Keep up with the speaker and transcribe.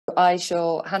I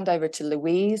shall hand over to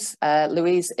Louise.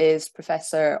 Louise is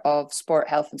Professor of Sport,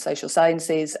 Health and Social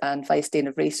Sciences and Vice Dean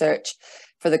of Research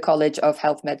for the College of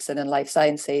Health, Medicine and Life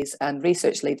Sciences and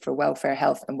Research Lead for Welfare,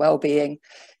 Health and Wellbeing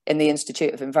in the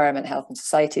Institute of Environment, Health and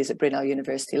Societies at Brunel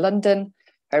University, London.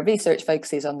 Her research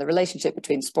focuses on the relationship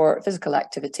between sport, physical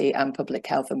activity and public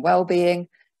health and wellbeing.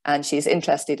 And she's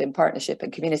interested in partnership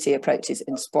and community approaches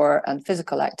in sport and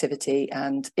physical activity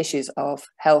and issues of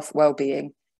health,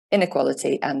 wellbeing,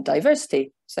 inequality and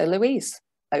diversity. So Louise,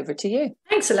 over to you.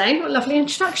 Thanks, Elaine. What a lovely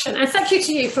introduction. And thank you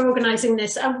to you for organising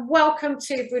this. And welcome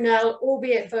to Brunel,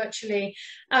 albeit virtually.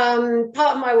 Part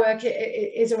of my work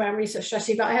is around research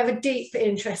strategy, but I have a deep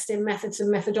interest in methods and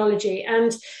methodology.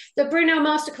 And the Brunel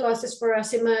Masterclasses for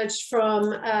us emerged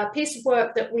from a piece of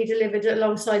work that we delivered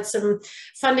alongside some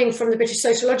funding from the British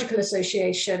Sociological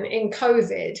Association in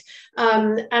COVID.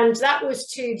 And that was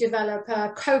to develop a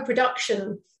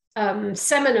co-production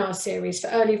seminar series for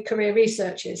early career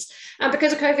researchers, and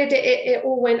because of COVID it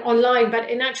all went online, but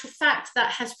in actual fact that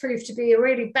has proved to be a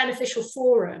really beneficial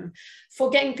forum for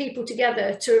getting people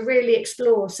together to really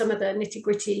explore some of the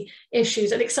nitty-gritty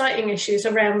issues and exciting issues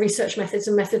around research methods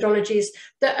and methodologies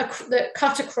that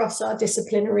cut across our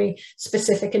disciplinary,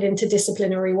 specific and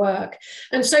interdisciplinary work.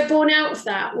 And so born out of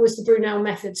that was the Brunel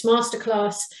Methods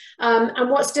Masterclass, and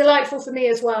what's delightful for me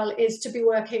as well is to be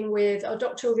working with our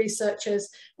doctoral researchers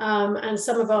and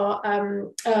some of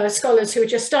our scholars who are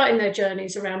just starting their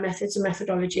journeys around methods and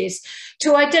methodologies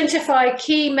to identify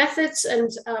key methods and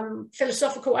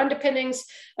philosophical underpinnings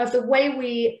of the way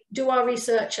we do our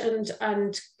research and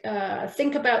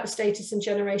think about the status and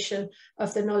generation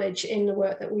of the knowledge in the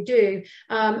work that we do,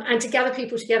 and to gather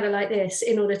people together like this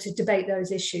in order to debate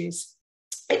those issues.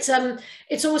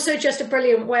 It's also just a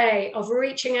brilliant way of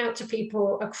reaching out to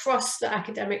people across the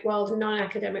academic world and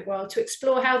non-academic world to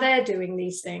explore how they're doing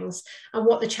these things and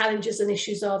what the challenges and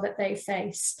issues are that they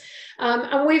face.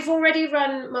 And we've already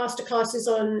run masterclasses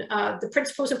on the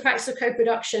principles and practice of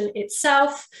co-production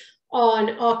itself, on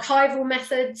archival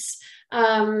methods,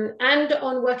 and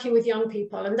on working with young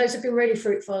people, and those have been really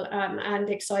fruitful and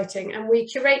exciting, and we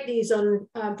curate these on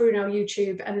Brunel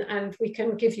YouTube, and we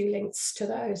can give you links to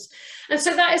those. And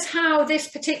so that is how this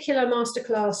particular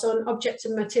masterclass on object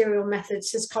and material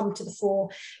methods has come to the fore.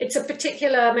 It's a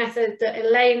particular method that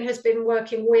Elaine has been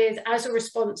working with as a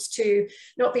response to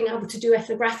not being able to do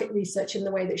ethnographic research in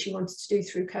the way that she wanted to do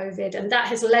through COVID, and that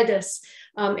has led us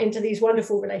into these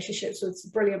wonderful relationships with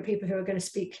brilliant people who are going to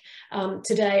speak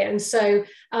today. And so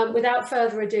without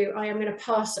further ado, I am going to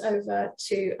pass over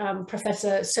to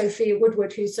Professor Sophie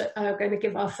Woodward, who's going to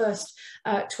give our first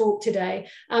talk today.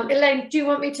 Elaine, do you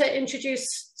want me to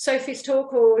introduce Sophie's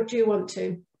talk, or do you want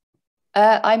to?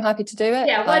 I'm happy to do it.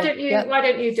 Yeah, why don't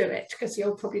you do it? Because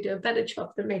you'll probably do a better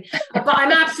job than me. But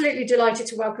I'm absolutely delighted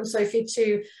to welcome Sophie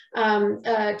to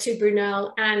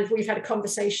Brunel, and we've had a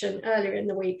conversation earlier in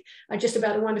the week just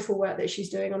about the wonderful work that she's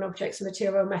doing on objects and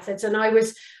material methods. And I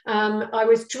was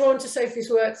drawn to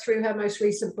Sophie's work through her most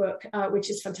recent book, which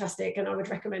is fantastic, and I would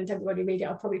recommend everybody read it.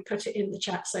 I'll probably put it in the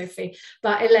chat, Sophie.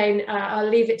 But Elaine, I'll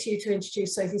leave it to you to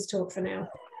introduce Sophie's talk for now.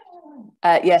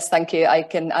 Yes, thank you. I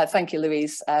can thank you,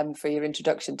 Louise, for your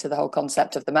introduction to the whole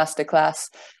concept of the masterclass.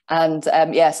 And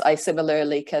yes, I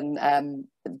similarly can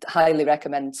highly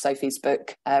recommend Sophie's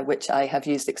book, which I have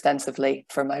used extensively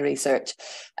for my research.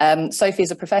 Sophie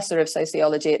is a professor of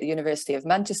sociology at the University of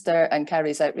Manchester and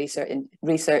carries out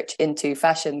research into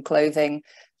fashion, clothing,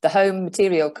 the home,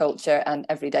 material culture and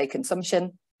everyday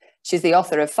consumption. She's the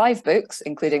author of 5 books,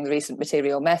 including the recent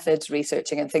Material Methods,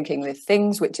 Researching and Thinking with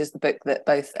Things, which is the book that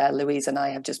both Louise and I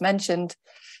have just mentioned.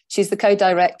 She's the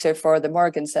co-director for the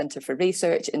Morgan Centre for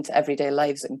Research into Everyday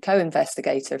Lives and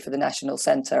co-investigator for the National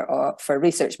Centre for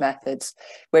Research Methods,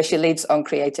 where she leads on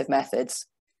creative methods.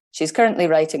 She's currently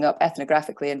writing up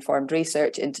ethnographically informed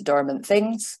research into dormant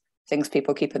things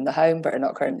people keep in the home but are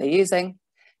not currently using.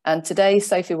 And today,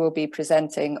 Sophie will be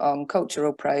presenting on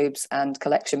cultural probes and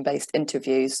collection-based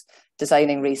interviews,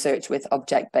 designing research with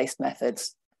object-based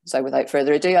methods. So without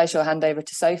further ado, I shall hand over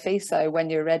to Sophie. So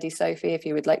when you're ready, Sophie, if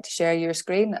you would like to share your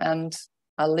screen, and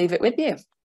I'll leave it with you.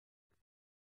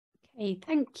 Okay,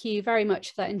 thank you very much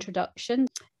for that introduction.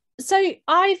 So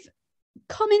I've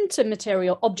come into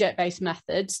material object-based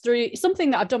methods through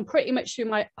something that I've done pretty much through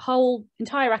my whole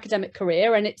entire academic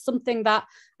career, and it's something that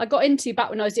I got into back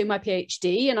when I was doing my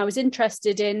PhD, and I was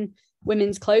interested in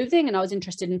women's clothing and I was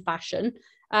interested in fashion,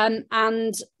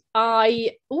 and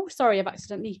I've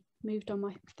accidentally moved on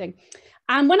my thing.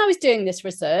 And when I was doing this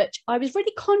research, I was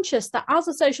really conscious that as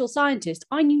a social scientist,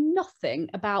 I knew nothing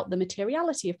about the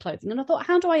materiality of clothing, and I thought,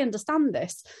 how do I understand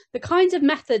this? The kinds of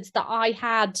methods that I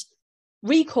had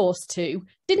recourse to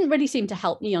didn't really seem to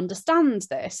help me understand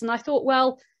this. And I thought,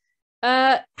 well,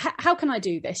 how can I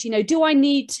do this? You know, do I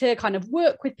need to kind of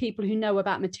work with people who know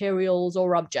about materials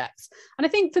or objects? And I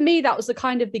think for me, that was the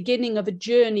kind of beginning of a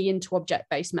journey into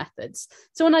object-based methods.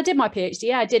 So when I did my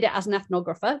PhD, I did it as an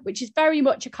ethnographer, which is very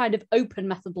much a kind of open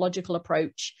methodological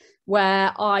approach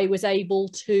where I was able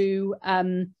to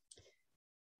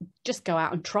just go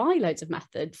out and try loads of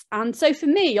methods. And so for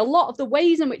me, a lot of the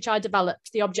ways in which I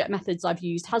developed the object methods I've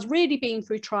used has really been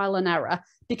through trial and error,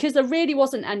 because there really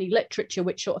wasn't any literature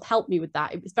which sort of helped me with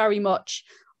that. It was very much,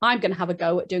 I'm going to have a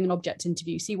go at doing an object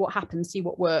interview, see what happens, see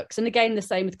what works. And again, the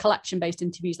same with collection-based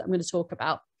interviews that I'm going to talk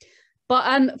about. But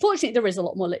fortunately, there is a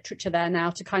lot more literature there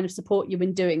now to kind of support you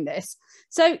in doing this.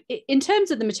 So in terms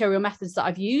of the material methods that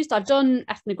I've used, I've done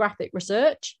ethnographic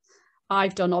research,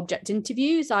 I've done object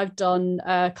interviews, I've done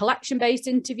collection-based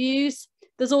interviews.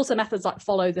 There's also methods like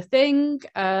follow the thing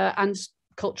and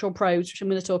cultural probes, which I'm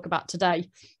going to talk about today.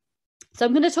 So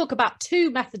I'm going to talk about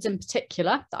two methods in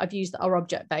particular that I've used that are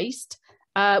object-based,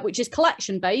 which is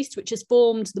collection-based, which has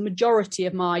formed the majority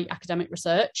of my academic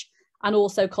research, and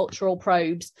also cultural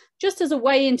probes, just as a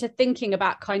way into thinking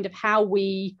about kind of how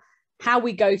we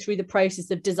go through the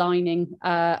process of designing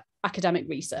academic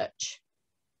research.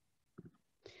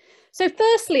 So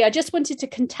firstly, I just wanted to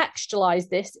contextualize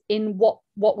this in what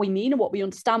we mean and what we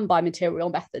understand by material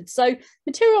methods. So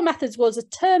material methods was a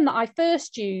term that I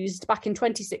first used back in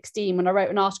 2016 when I wrote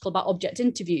an article about object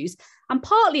interviews. And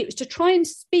partly it was to try and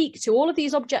speak to all of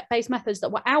these object-based methods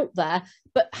that were out there,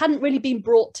 but hadn't really been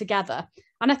brought together.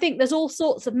 And I think there's all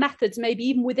sorts of methods, maybe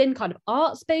even within kind of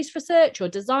arts-based research or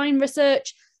design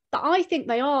research, that I think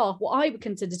they are what I would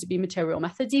consider to be material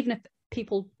methods, even if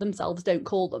people themselves don't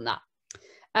call them that.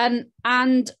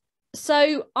 And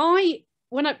so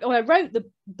when I wrote the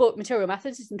book Material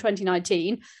Methods in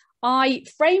 2019, I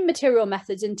framed material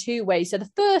methods in two ways. So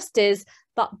the first is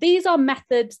that these are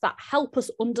methods that help us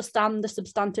understand the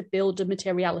substantive field of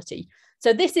materiality.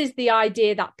 So this is the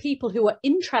idea that people who are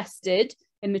interested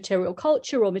in material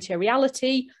culture or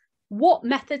materiality, what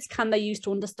methods can they use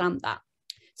to understand that?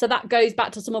 So that goes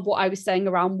back to some of what I was saying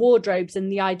around wardrobes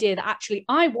and the idea that actually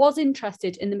I was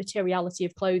interested in the materiality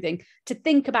of clothing, to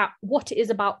think about what it is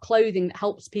about clothing that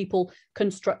helps people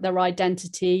construct their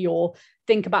identity or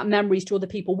think about memories to other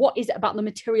people. What is it about the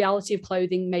materiality of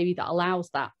clothing maybe that allows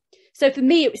that? So for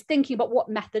me, it was thinking about what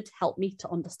methods help me to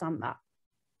understand that.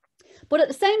 But at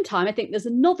the same time, I think there's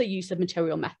another use of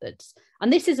material methods,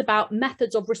 and this is about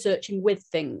methods of researching with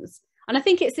things. And I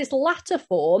think it's this latter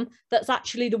form that's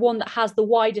actually the one that has the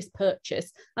widest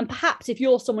purchase. And perhaps if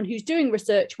you're someone who's doing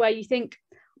research where you think,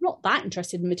 I'm not that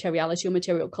interested in materiality or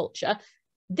material culture,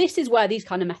 this is where these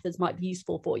kind of methods might be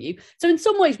useful for you. So in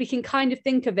some ways, we can kind of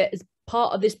think of it as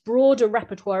part of this broader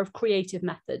repertoire of creative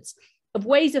methods, of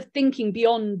ways of thinking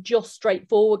beyond just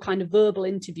straightforward kind of verbal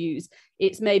interviews.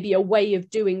 It's maybe a way of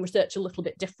doing research a little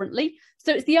bit differently.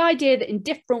 So it's the idea that in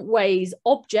different ways,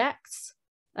 objects,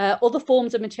 other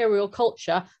forms of material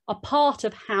culture are part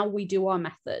of how we do our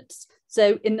methods.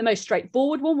 So in the most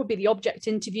straightforward one would be the object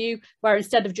interview, where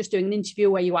instead of just doing an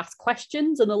interview where you ask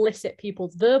questions and elicit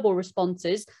people's verbal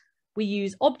responses, we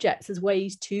use objects as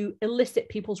ways to elicit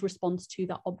people's response to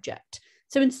that object.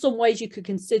 So in some ways you could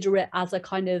consider it as a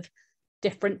kind of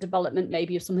different development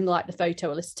maybe of something like the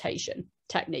photo elicitation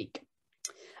technique.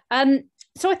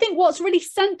 So I think what's really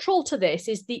central to this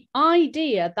is the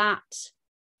idea that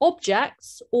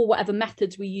objects, or whatever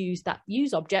methods we use that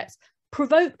use objects,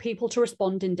 provoke people to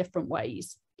respond in different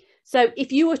ways. So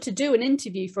if you were to do an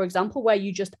interview, for example, where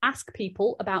you just ask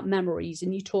people about memories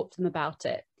and you talk to them about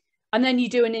it, and then you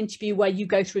do an interview where you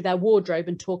go through their wardrobe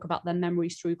and talk about their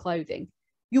memories through clothing,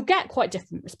 you'll get quite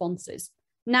different responses.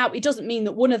 Now, it doesn't mean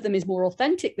that one of them is more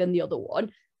authentic than the other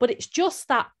one, but it's just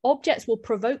that objects will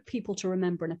provoke people to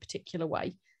remember in a particular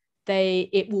way.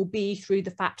 It will be through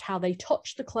the fact how they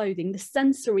touch the clothing, the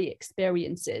sensory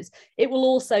experiences. It will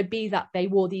also be that they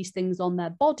wore these things on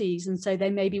their bodies, and so they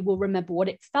maybe will remember what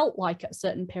it felt like at a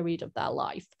certain period of their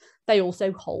life. They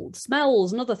also hold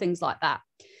smells and other things like that.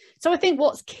 So I think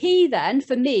what's key then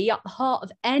for me at the heart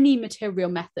of any material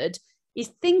method is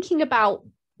thinking about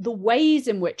the ways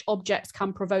in which objects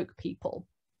can provoke people.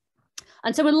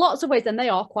 And so in lots of ways, then they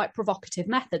are quite provocative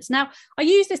methods. Now, I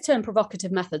use this term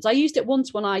provocative methods. I used it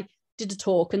once when I did a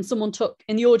talk and someone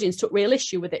in the audience took real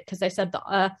issue with it because they said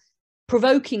that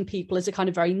provoking people is a kind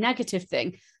of very negative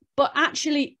thing. But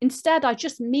actually, instead, I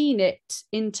just mean it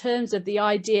in terms of the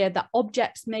idea that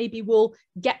objects maybe will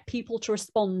get people to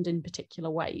respond in particular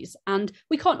ways. And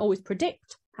we can't always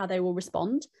predict how they will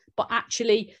respond, but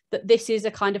actually that this is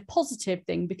a kind of positive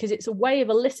thing because it's a way of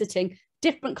eliciting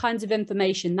different kinds of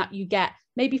information that you get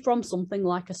maybe from something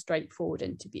like a straightforward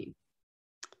interview.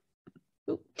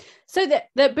 So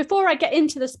that before I get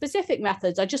into the specific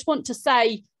methods, I just want to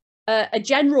say a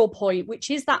general point, which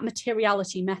is that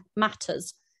materiality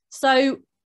matters. So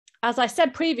as I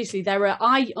said previously,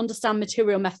 I understand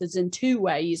material methods in two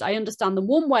ways. I understand them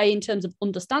one way in terms of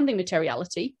understanding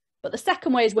materiality, but the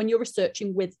second way is when you're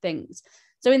researching with things.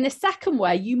 So in the second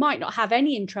way, you might not have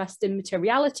any interest in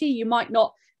materiality. You might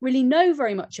not really know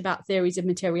very much about theories of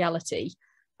materiality.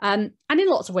 And in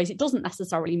lots of ways, it doesn't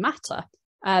necessarily matter.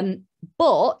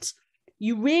 But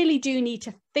you really do need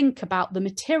to think about the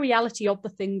materiality of the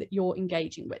thing that you're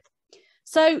engaging with.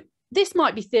 So this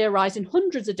might be theorized in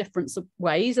hundreds of different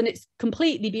ways, and it's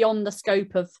completely beyond the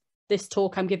scope of this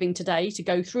talk I'm giving today to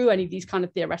go through any of these kind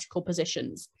of theoretical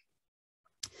positions.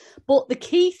 But the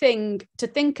key thing to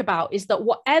think about is that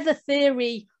whatever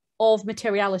theory of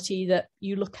materiality that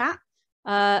you look at,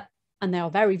 and they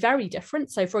are very, very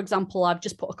different. So for example, I've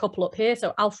just put a couple up here.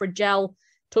 So Alfred Gell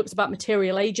talks about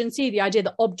material agency, the idea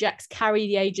that objects carry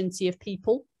the agency of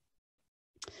people.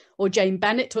 Or Jane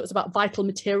Bennett talks about vital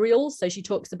materials. So she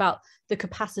talks about the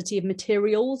capacity of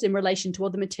materials in relation to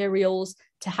other materials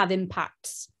to have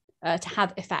impacts, to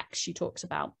have effects, she talks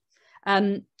about.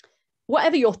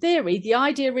 Whatever your theory, the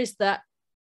idea is that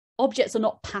objects are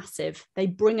not passive. They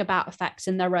bring about effects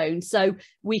in their own. So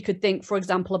we could think, for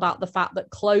example, about the fact that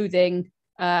clothing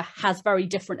has very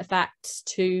different effects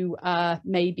to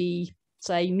maybe,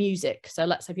 say, music. So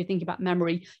let's say if you're thinking about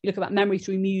memory, you look about memory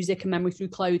through music and memory through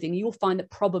clothing, you'll find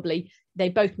that probably they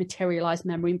both materialize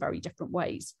memory in very different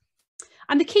ways.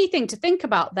 And the key thing to think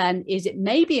about then is it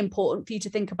may be important for you to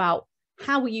think about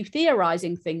how are you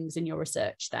theorizing things in your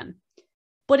research then?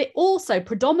 But it also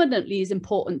predominantly is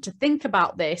important to think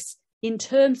about this in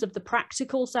terms of the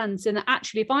practical sense, in that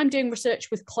actually, if I'm doing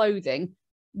research with clothing,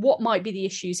 what might be the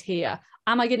issues here?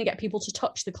 Am I going to get people to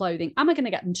touch the clothing? Am I going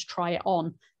to get them to try it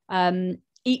on?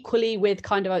 Equally with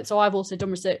kind of, so I've also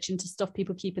done research into stuff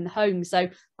people keep in the home. So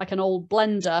like an old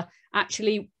blender,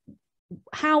 actually,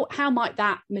 how might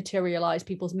that materialize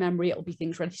people's memory? It'll be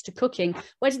things related to cooking.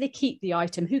 Where do they keep the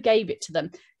item? Who gave it to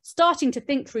them? Starting to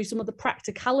think through some of the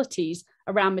practicalities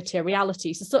around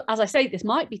materiality. So as I say, this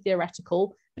might be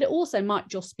theoretical, but it also might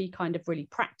just be kind of really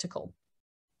practical.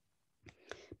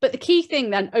 But the key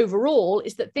thing then overall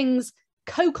is that things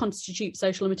co-constitute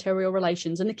social and material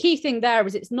relations. And the key thing there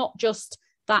is it's not just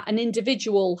that an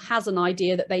individual has an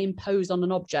idea that they impose on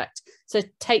an object. So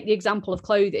take the example of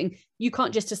clothing. You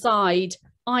can't just decide,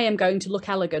 I am going to look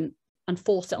elegant and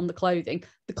force it on the clothing.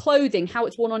 The clothing, how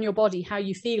it's worn on your body, how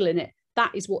you feel in it,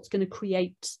 that is what's going to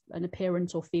create an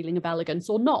appearance or feeling of elegance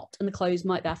or not. And the clothes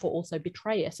might therefore also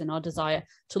betray us in our desire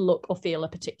to look or feel a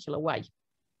particular way.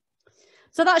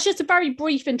 So that's just a very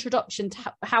brief introduction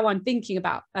to how I'm thinking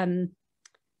about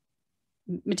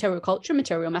material culture,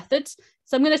 material methods.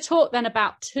 So I'm going to talk then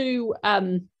about two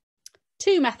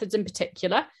methods in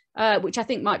particular, which I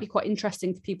think might be quite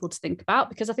interesting for people to think about,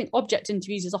 because I think object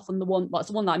interviews is often the one, well, it's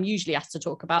the one that I'm usually asked to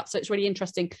talk about. So it's really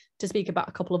interesting to speak about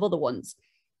a couple of other ones.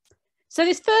 So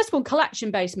this first one,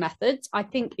 collection-based methods, I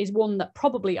think is one that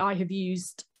probably I have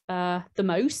used the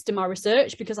most in my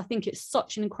research, because I think it's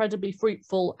such an incredibly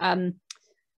fruitful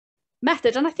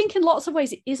method. And I think in lots of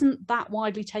ways, it isn't that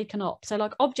widely taken up. So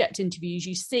like object interviews,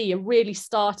 you see are really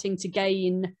starting to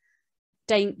gain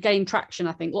traction.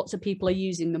 I think lots of people are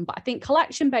using them, but I think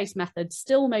collection-based methods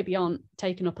still maybe aren't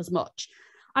taken up as much.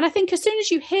 And I think as soon as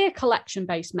you hear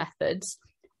collection-based methods,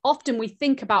 often we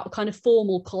think about a kind of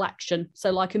formal collection.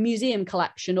 So like a museum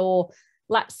collection, or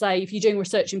let's say if you're doing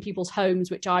research in people's homes,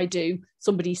 which I do,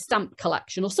 somebody's stamp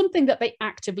collection or something that they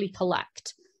actively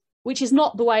collect, which is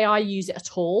not the way I use it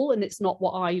at all. And it's not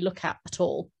what I look at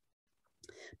all.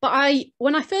 But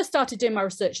when I first started doing my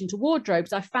research into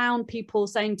wardrobes, I found people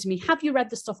saying to me, have you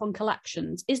read the stuff on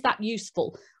collections? Is that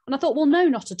useful? And I thought, well, no,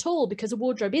 not at all, because a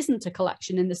wardrobe isn't a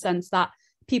collection in the sense that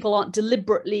people aren't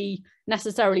deliberately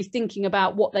necessarily thinking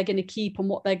about what they're going to keep and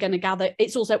what they're going to gather.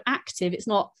 It's also active. It's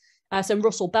not, so in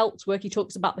Russell Belt's work, he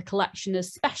talks about the collection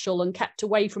as special and kept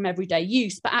away from everyday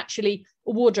use. But actually,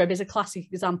 a wardrobe is a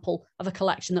classic example of a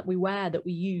collection that we wear, that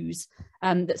we use,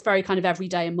 that's very kind of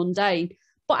everyday and mundane.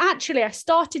 But actually, I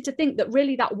started to think that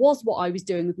really that was what I was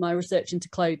doing with my research into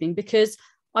clothing, because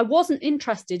I wasn't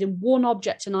interested in one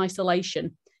object in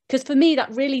isolation. Because for me,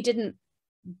 that really didn't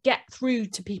get through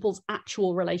to people's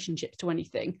actual relationships to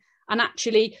anything. And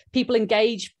actually, people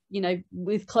engage,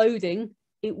 with clothing,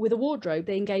 with a wardrobe,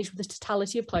 they engage with the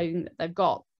totality of clothing that they've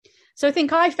got. So I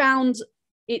think I found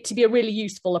it to be a really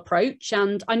useful approach.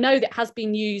 And I know that has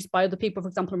been used by other people, for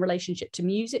example, in relationship to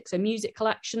music, so music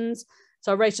collections.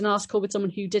 So I wrote an article with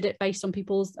someone who did it based on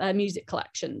people's music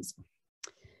collections.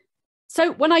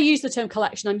 So when I use the term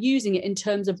collection, I'm using it in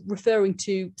terms of referring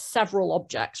to several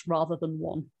objects rather than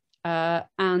one. As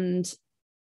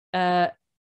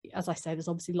I say, there's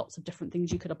obviously lots of different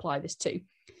things you could apply this to.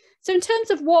 So in terms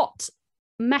of what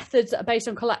methods that are based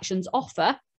on collections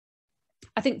offer,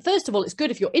 I think, first of all, it's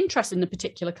good if you're interested in a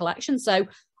particular collection. So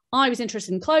I was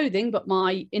interested in clothing, but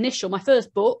my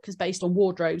first book is based on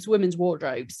wardrobes, women's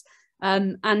wardrobes.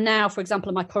 And now, for example,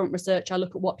 in my current research, I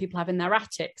look at what people have in their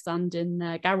attics and in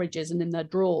their garages and in their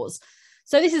drawers.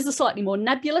 So this is a slightly more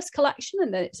nebulous collection,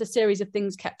 and it's a series of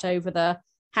things kept over the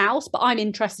house, but I'm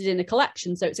interested in a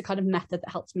collection. So it's a kind of method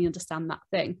that helps me understand that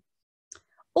thing.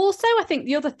 Also, I think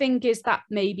the other thing is that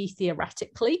maybe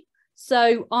theoretically.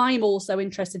 So I'm also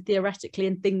interested theoretically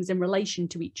in things in relation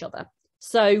to each other.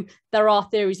 So there are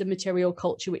theories of material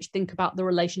culture which think about the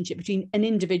relationship between an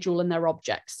individual and their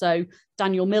objects. So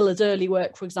Daniel Miller's early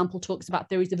work, for example, talks about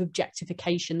theories of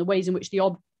objectification, the ways in which the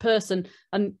person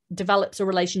develops a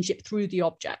relationship through the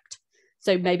object.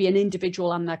 So maybe an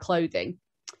individual and their clothing.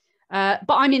 But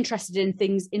I'm interested in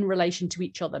things in relation to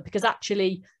each other, because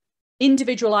actually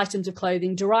individual items of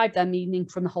clothing derive their meaning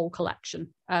from the whole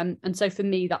collection. And so for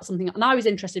me, that's something, and I was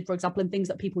interested, for example, in things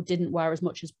that people didn't wear as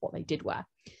much as what they did wear.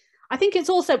 I think it's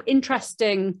also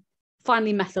interesting,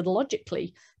 finally,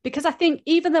 methodologically, because I think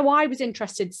even though I was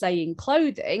interested, say, in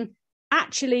clothing,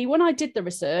 actually, when I did the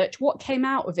research, what came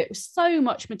out of it was so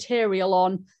much material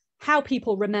on how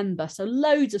people remember. So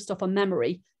loads of stuff on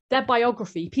memory, their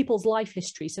biography, people's life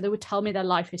history. So they would tell me their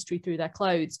life history through their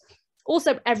clothes.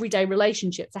 Also, everyday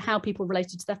relationships, so how people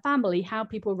related to their family, how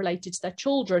people related to their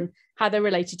children, how they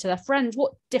related to their friends,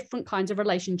 what different kinds of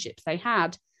relationships they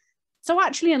had. So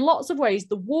actually, in lots of ways,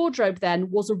 the wardrobe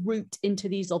then was a route into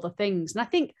these other things. And I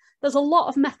think there's a lot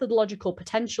of methodological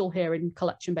potential here in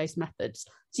collection-based methods.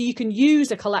 So you can use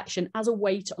a collection as a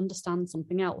way to understand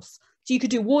something else. So you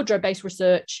could do wardrobe-based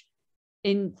research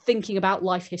in thinking about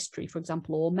life history, for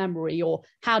example, or memory, or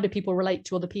how do people relate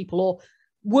to other people, or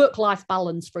work-life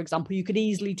balance, for example. You could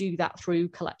easily do that through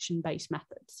collection-based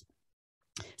methods.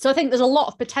 So I think there's a lot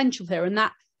of potential here, and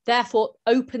that therefore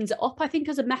opens it up, I think,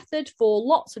 as a method for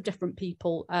lots of different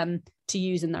people to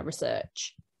use in their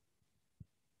research.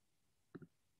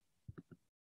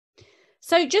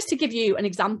 So just to give you an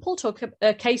example,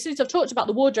 cases, I've talked about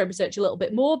the wardrobe research a little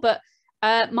bit more, but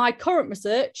my current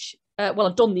research, well,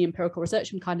 I've done the empirical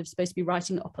research, I'm kind of supposed to be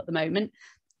writing it up at the moment.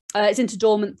 It's into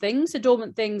dormant things. So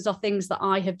dormant things are things that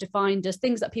I have defined as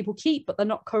things that people keep, but they're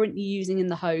not currently using in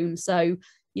the home. So,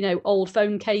 you know, old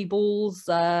phone cables,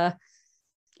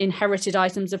 inherited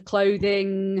items of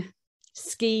clothing,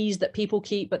 skis that people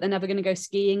keep, but they're never going to go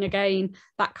skiing again,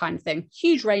 that kind of thing.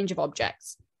 Huge range of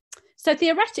objects. So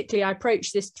theoretically, I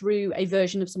approach this through a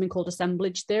version of something called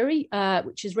assemblage theory,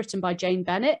 which is written by Jane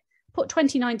Bennett. Put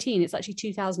 2019, it's actually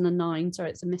 2009.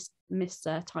 Sorry, it's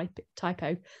a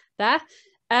typo there.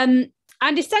 And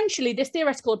essentially, this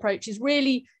theoretical approach is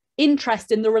really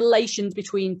interested in the relations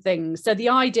between things. So the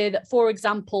idea that, for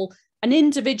example, an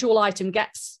individual item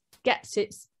gets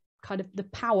its kind of the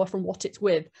power from what it's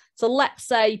with. So let's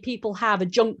say people have a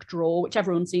junk drawer, which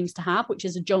everyone seems to have, which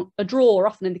is a drawer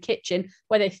often in the kitchen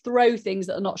where they throw things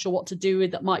that are not sure what to do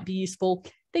with that might be useful.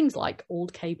 Things like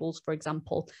old cables, for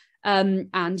example,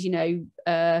 and, you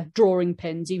know, drawing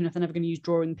pins, even if they're never going to use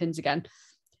drawing pins again.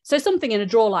 So something in a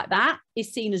drawer like that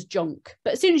is seen as junk.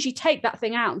 But as soon as you take that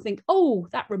thing out and think, oh,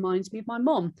 that reminds me of my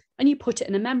mum, and you put it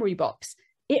in a memory box,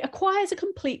 it acquires a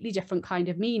completely different kind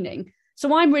of meaning.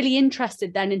 So I'm really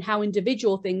interested then in how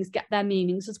individual things get their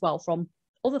meanings as well from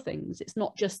other things. It's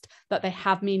not just that they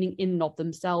have meaning in and of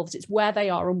themselves, it's where they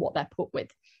are and what they're put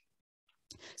with.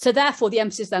 So therefore, the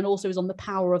emphasis then also is on the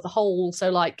power of the whole. So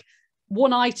like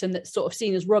one item that's sort of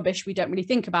seen as rubbish, we don't really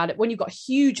think about it. When you've got a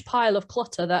huge pile of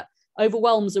clutter that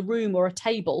overwhelms a room or a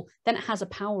table, then it has a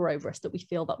power over us that we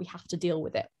feel that we have to deal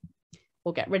with it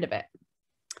or get rid of it.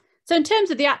 So in terms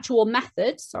of the actual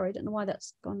methods, sorry, I don't know why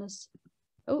that's gone as,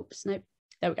 oops, no,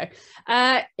 there we go.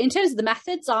 In terms of the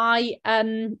methods, I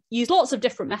use lots of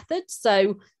different methods.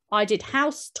 So I did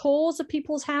house tours of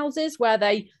people's houses where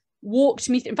they walked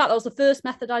me, in fact, that was the first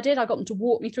method I did. I got them to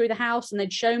walk me through the house and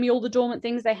they'd show me all the dormant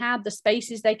things they had, the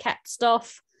spaces they kept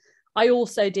stuff. I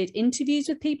also did interviews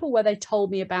with people where they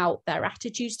told me about their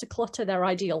attitudes to clutter, their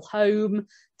ideal home,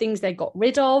 things they got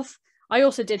rid of. I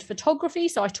also did photography,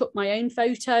 so I took my own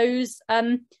photos,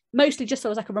 mostly just so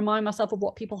as I could remind myself of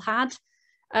what people had.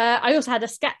 I also had a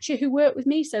sketcher who worked with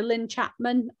me, so Lynn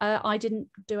Chapman. I didn't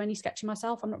do any sketching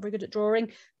myself, I'm not very good at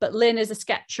drawing, but Lynn is a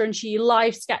sketcher and she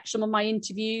live sketched some of my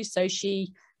interviews, so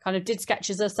she kind of did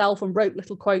sketches herself and wrote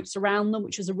little quotes around them,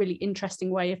 which was a really interesting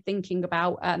way of thinking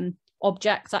about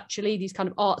objects, actually, these kind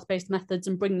of arts-based methods,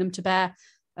 and bring them to bear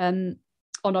on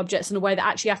objects in a way that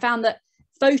actually I found that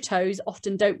photos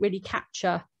often don't really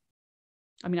capture.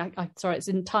 I mean, sorry, it's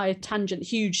an entire tangent,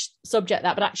 huge subject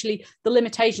that, but actually the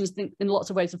limitations in lots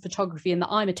of ways of photography, and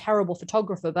that I'm a terrible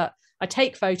photographer, but I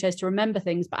take photos to remember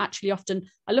things, but actually often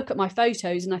I look at my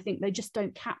photos and I think they just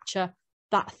don't capture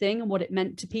that thing and what it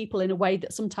meant to people in a way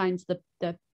that sometimes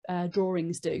the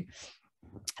drawings do.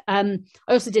 I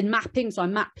also did mapping, so I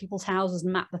mapped people's houses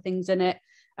and mapped the things in it.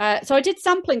 So I did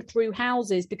sampling through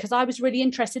houses because I was really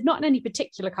interested, not in any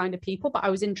particular kind of people, but I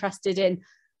was interested in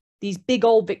these big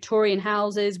old Victorian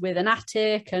houses with an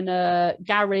attic and a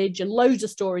garage and loads of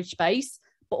storage space.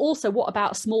 But also, what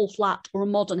about a small flat or a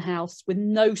modern house with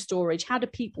no storage? How do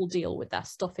people deal with their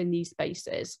stuff in these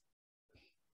spaces?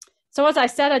 So as I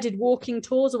said, I did walking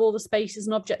tours of all the spaces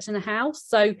and objects in a house.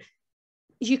 So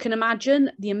as you can imagine,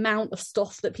 the amount of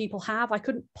stuff that people have, I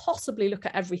couldn't possibly look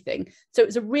at everything. So it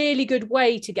was a really good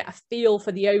way to get a feel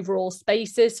for the overall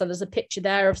spaces. So there's a picture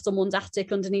there of someone's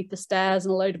attic underneath the stairs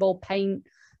and a load of old paint.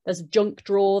 There's a junk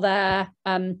drawer there,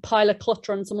 pile of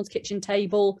clutter on someone's kitchen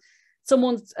table,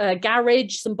 someone's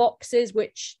garage, some boxes,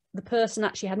 which the person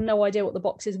actually had no idea what the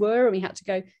boxes were. And we had to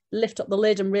go lift up the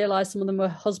lid and realize some of them were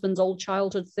husband's old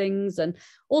childhood things and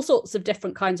all sorts of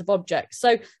different kinds of objects.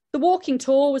 So the walking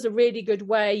tour was a really good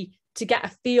way to get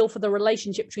a feel for the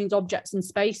relationship between objects and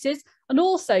spaces, and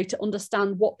also to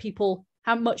understand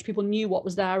how much people knew what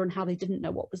was there and how they didn't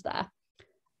know what was there.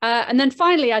 And then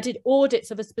finally, I did audits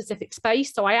of a specific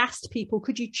space. So I asked people,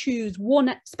 could you choose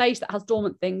one space that has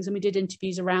dormant things? And we did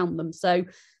interviews around them. So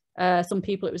some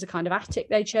people, it was a kind of attic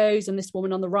they chose. And this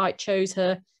woman on the right chose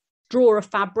her drawer of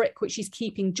fabric, which she's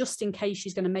keeping just in case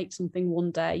she's going to make something one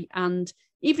day. And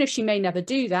even if she may never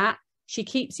do that, she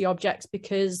keeps the objects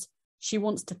because she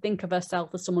wants to think of herself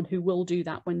as someone who will do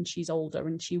that when she's older,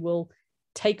 and she will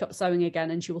take up sewing again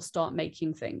and she will start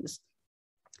making things.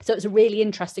 So it's a really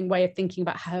interesting way of thinking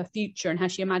about her future and how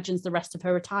she imagines the rest of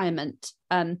her retirement,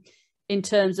 in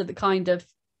terms of the kind of,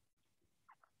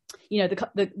 you know,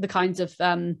 the kinds of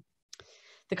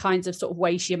sort of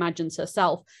way she imagines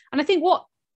herself. And I think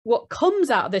what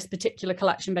comes out of this particular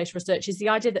collection-based research is the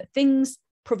idea that things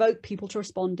provoke people to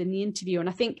respond in the interview. And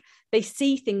I think they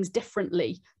see things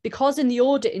differently because in the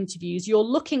audit interviews, you're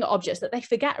looking at objects that they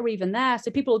forget are even there. So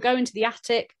people will go into the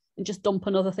attic and just dump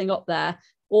another thing up there,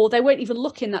 or they won't even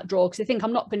look in that drawer because they think,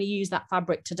 I'm not going to use that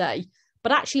fabric today.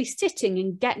 But actually sitting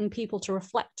and getting people to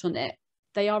reflect on it,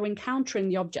 they are encountering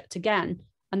the object again,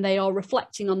 and they are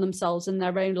reflecting on themselves and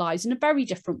their own lives in a very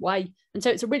different way. And so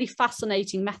it's a really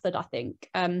fascinating method, I think,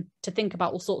 to think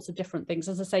about all sorts of different things.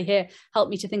 As I say here,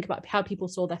 helped me to think about how people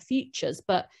saw their futures,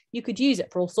 but you could use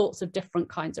it for all sorts of different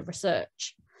kinds of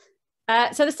research.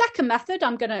 So the second method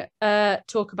I'm going to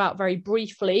talk about very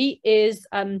briefly is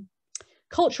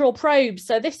cultural probes.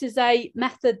 So this is a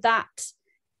method that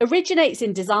originates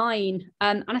in design,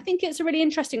 and I think it's a really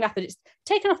interesting method. It's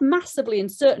taken off massively in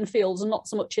certain fields and not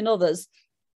so much in others.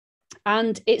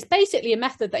 And it's basically a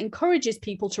method that encourages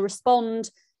people to respond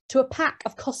to a pack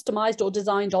of customized or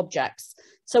designed objects.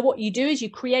 So what you do is you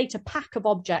create a pack of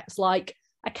objects like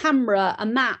a camera, a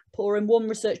map, or in one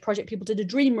research project, people did a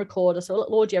dream recorder, so a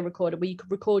little audio recorder where you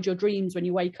could record your dreams when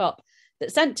you wake up,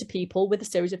 that's sent to people with a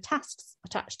series of tasks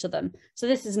attached to them. So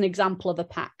this is an example of a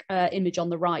pack image on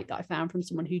the right that I found from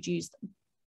someone who'd used them.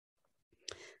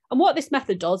 And what this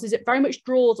method does is it very much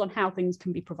draws on how things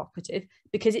can be provocative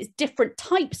because it's different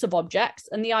types of objects.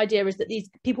 And the idea is that these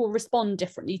people respond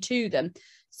differently to them.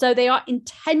 So they are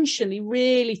intentionally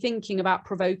really thinking about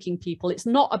provoking people. It's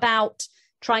not about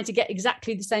trying to get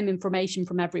exactly the same information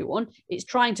from everyone. It's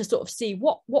trying to sort of see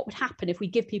what would happen if we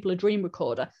give people a dream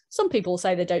recorder. Some people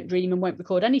say they don't dream and won't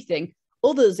record anything.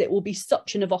 Others, it will be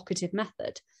such an evocative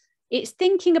method. It's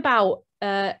thinking about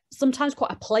sometimes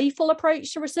quite a playful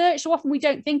approach to research. So often we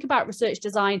don't think about research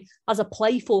design as a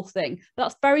playful thing. But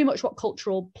that's very much what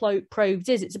cultural probes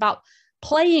is. It's about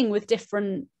playing with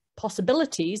different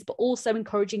possibilities, but also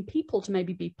encouraging people to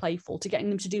maybe be playful, to getting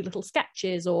them to do little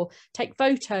sketches or take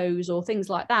photos or things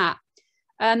like that.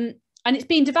 And it's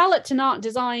been developed in art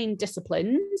design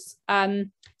disciplines.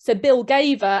 So Bill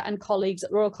Gaver and colleagues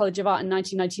at the Royal College of Art in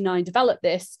 1999 developed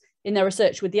this in their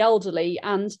research with the elderly.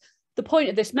 And the point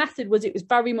of this method was it was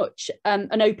very much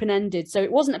an open-ended. So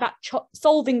it wasn't about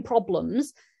solving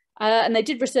problems. And they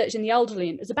did research in the elderly,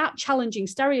 and it was about challenging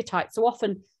stereotypes. So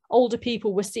often older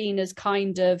people were seen as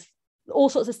kind of all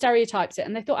sorts of stereotypes,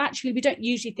 and they thought, actually, we don't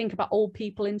usually think about old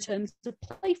people in terms of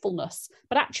playfulness,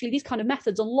 but actually these kind of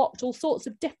methods unlocked all sorts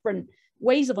of different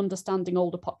ways of understanding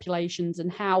older populations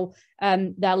and how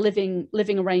their living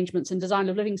arrangements and design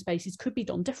of living spaces could be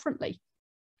done differently.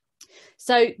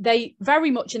 So they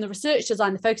very much in the research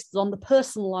design, the focus is on the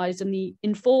personalised and the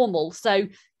informal. So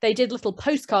they did little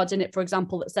postcards in it, for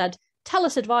example, that said, tell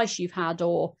us advice you've had,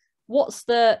 or what's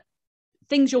the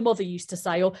things your mother used to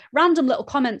say, or random little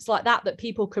comments like that that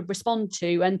people could respond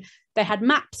to. And they had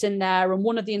maps in there, and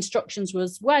one of the instructions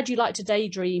was, where do you like to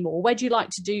daydream, or where do you like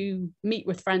to do meet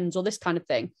with friends, or this kind of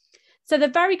thing. So they're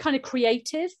very kind of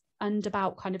creative and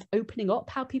about kind of opening up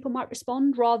how people might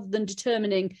respond, rather than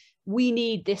determining we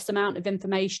need this amount of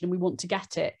information and we want to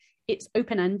get it. It's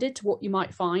open-ended to what you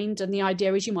might find, and the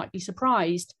idea is you might be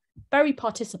surprised. Very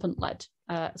participant-led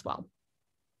as well.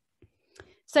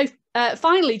 So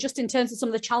finally, just in terms of some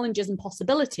of the challenges and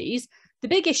possibilities, the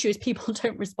big issue is people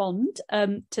don't respond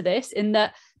to this, in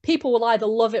that people will either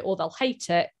love it or they'll hate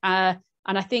it. And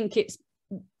I think it's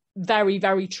very,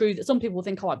 very true that some people will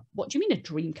think, oh, what do you mean a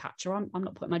dream catcher? I'm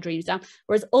not putting my dreams down.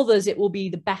 Whereas others, it will be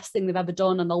the best thing they've ever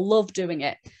done and they'll love doing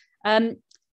it.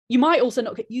 You might also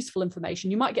not get useful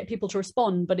information. You might get people to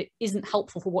respond, but it isn't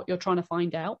helpful for what you're trying to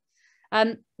find out.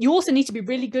 You also need to be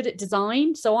really good at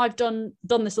design. So I've done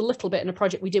this a little bit in a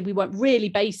project we did. We went really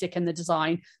basic in the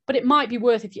design, but it might be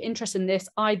worth, if you're interested in this,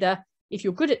 either if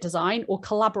you're good at design or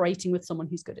collaborating with someone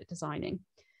who's good at designing.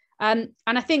 And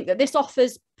I think that this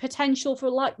offers potential for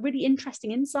like really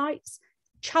interesting insights,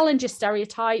 challenges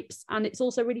stereotypes, and it's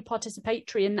also really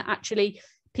participatory in that actually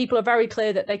people are very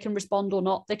clear that they can respond or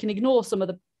not. They can ignore some of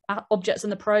the objects in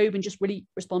the probe and just really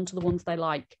respond to the ones they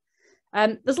like.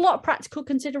 There's a lot of practical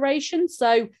considerations,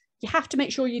 so you have to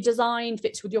make sure your design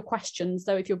fits with your questions.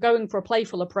 So if you're going for a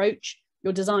playful approach,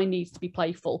 your design needs to be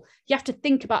playful. You have to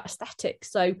think about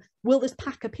aesthetics. So will this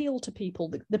pack appeal to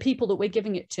people, the people that we're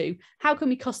giving it to? How can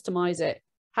we customize it?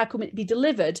 How can it be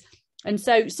delivered? And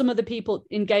so some of the people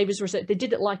in Gaver's research, they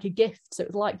did it like a gift. So it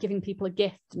was like giving people a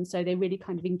gift. And so they really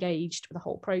kind of engaged with the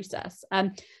whole process.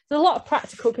 There's a lot of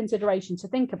practical considerations to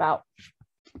think about.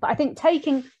 But I think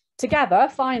taking together,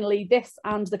 finally, this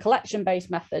and the collection-based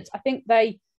methods, I think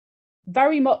they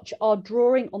very much are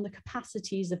drawing on the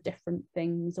capacities of different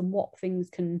things and what things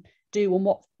can do and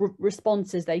what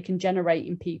responses they can generate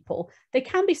in people. They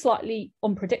can be slightly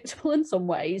unpredictable in some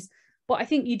ways, but I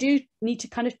think you do need to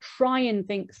kind of try and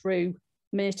think through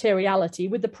materiality.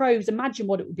 With the probes, imagine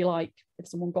what it would be like if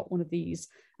someone got one of these.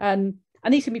 And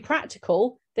these can be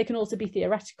practical, they can also be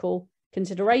theoretical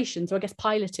considerations. So I guess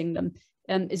piloting them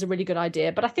is a really good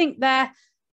idea. But I think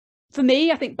for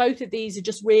me, I think both of these are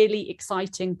just really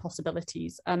exciting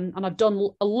possibilities. And I've done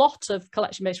a lot of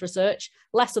collection-based research,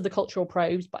 less of the cultural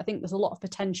probes, but I think there's a lot of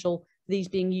potential for these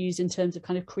being used in terms of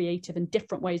kind of creative and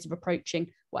different ways of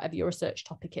approaching whatever your research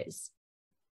topic is.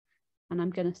 And I'm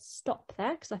going to stop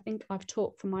there because I think I've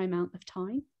talked for my amount of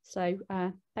time. So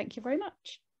thank you very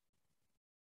much.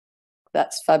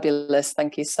 That's fabulous.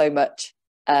 Thank you so much,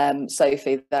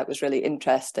 Sophie. That was really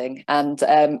interesting, and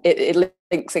it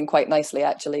links in quite nicely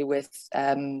actually with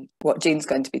what Jean's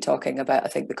going to be talking about. I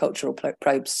think the cultural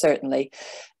probes, certainly.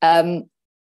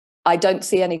 I don't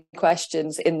see any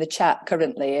questions in the chat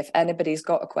currently. If anybody's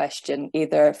got a question,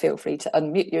 either feel free to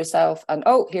unmute yourself, and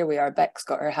oh, here we are, Beck's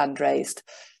got her hand raised.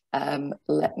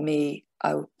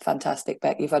 Oh, fantastic,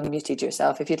 Beck, you've unmuted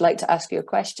yourself. If you'd like to ask your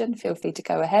question, feel free to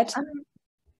go ahead.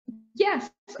 Yes,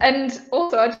 and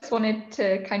also I just wanted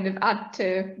to kind of add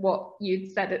to what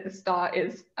you'd said at the start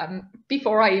is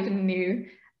before I even knew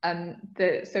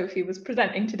that Sophie was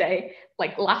presenting today,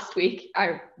 like last week,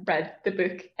 I read the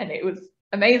book and it was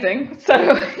amazing,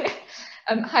 so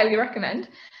highly recommend.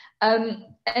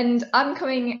 And I'm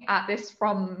coming at this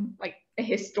from like a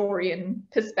historian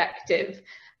perspective,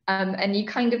 and you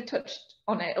kind of touched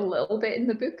on it a little bit in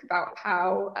the book about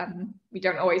how we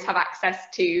don't always have access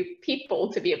to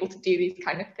people to be able to do these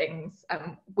kind of things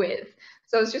with.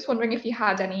 So I was just wondering if you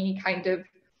had any kind of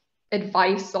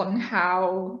advice on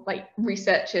how like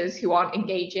researchers who aren't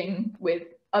engaging with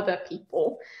other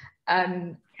people,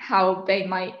 how they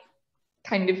might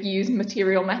kind of use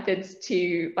material methods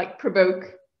to like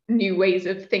provoke new ways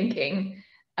of thinking,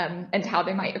 and how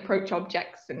they might approach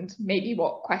objects, and maybe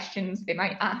what questions they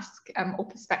might ask or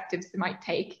perspectives they might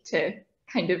take to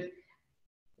kind of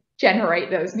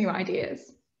generate those new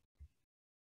ideas.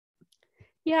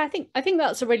 Yeah, I think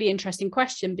that's a really interesting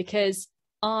question, because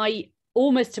I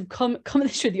almost have come at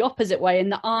this through the opposite way, in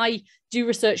that I do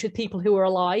research with people who are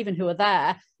alive and who are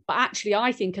there, but actually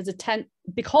I think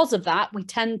because of that, we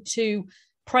tend to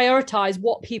prioritize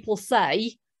what people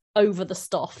say over the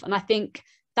stuff. And I think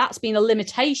that's been a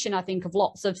limitation, I think, of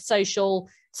lots of social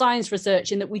science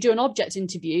research, in that we do an object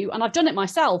interview, and I've done it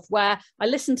myself, where I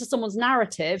listen to someone's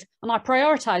narrative and I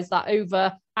prioritize that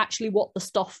over actually what the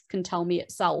stuff can tell me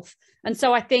itself. And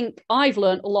so I think I've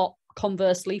learned a lot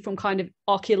conversely from kind of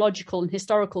archaeological and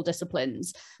historical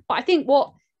disciplines. But I think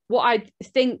what I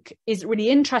think is really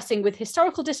interesting with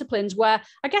historical disciplines, where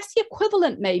I guess the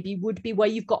equivalent maybe would be where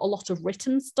you've got a lot of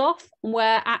written stuff, and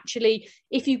where actually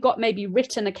if you've got maybe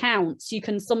written accounts, you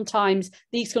can sometimes,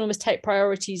 these can almost take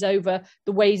priorities over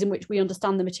the ways in which we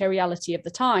understand the materiality of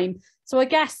the time. So I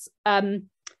guess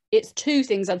it's two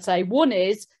things I'd say. One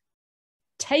is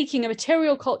taking a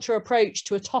material culture approach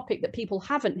to a topic that people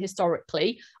haven't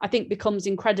historically, I think becomes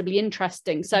incredibly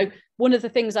interesting. So one of the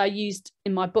things I used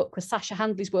in my book was Sasha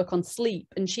Handley's work on sleep,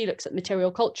 and she looks at material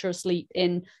culture of sleep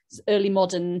in early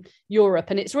modern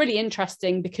Europe. And it's really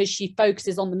interesting because she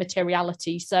focuses on the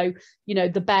materiality. So, you know,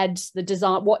 the beds, the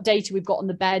design, what data we've got on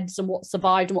the beds and what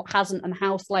survived and what hasn't, and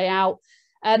house layout.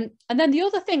 And then the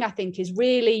other thing I think is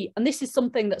really, and this is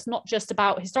something that's not just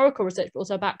about historical research, but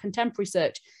also about contemporary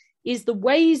research, is the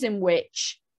ways in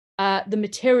which the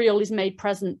material is made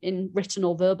present in written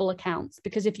or verbal accounts.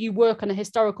 Because if you work on a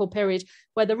historical period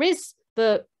where there is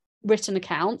the written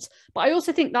accounts, but I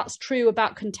also think that's true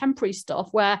about contemporary stuff,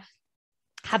 where,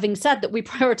 having said that we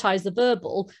prioritize the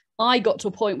verbal, I got to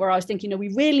a point where I was thinking,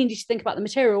 we really need to think about the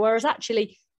material. Whereas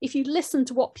actually, if you listen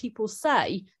to what people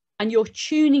say and you're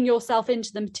tuning yourself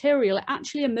into the material, it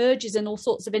actually emerges in all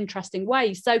sorts of interesting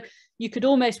ways. So you could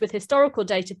almost, with historical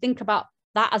data, think about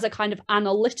that as a kind of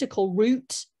analytical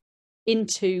route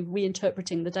into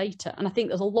reinterpreting the data. And I think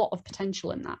there's a lot of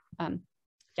potential in that.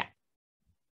 Yeah.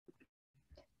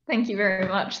 Thank you very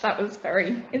much. That was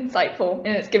very insightful, and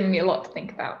it's given me a lot to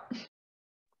think about.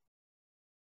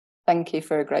 Thank you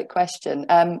for a great question.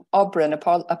 Oberon,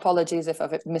 apologies if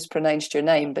I've mispronounced your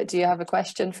name, but do you have a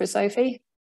question for Sophie?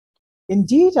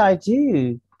 Indeed, I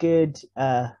do. Good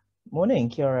morning,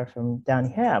 Kiara from down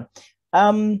here.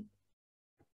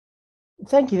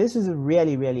 Thank you. This was a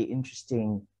really, really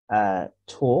interesting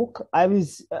talk. I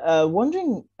was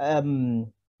wondering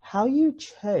how you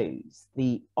chose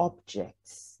the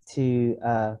objects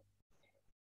to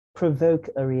provoke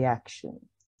a reaction.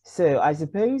 So I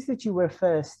suppose that you were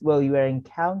you were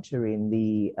encountering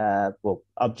the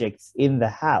objects in the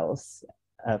house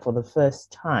for the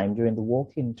first time during the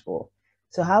walk-in tour.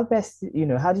 So how best,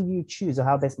 how did you choose, or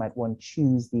how best might one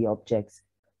choose the objects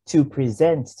to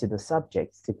present to the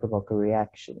subjects to provoke a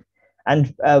reaction?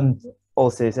 And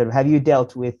also, sort of, have you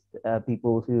dealt with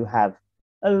people who have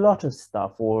a lot of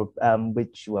stuff, or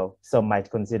which, some might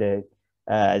consider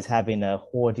as having a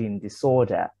hoarding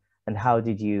disorder? And how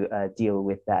did you deal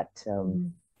with that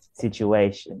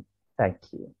situation? Thank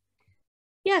you.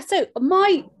 Yeah, so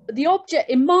the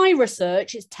object in my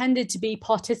research, it's tended to be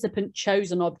participant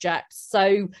chosen objects.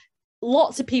 So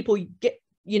lots of people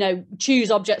choose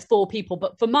objects for people,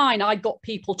 but for mine, I got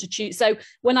people to choose. So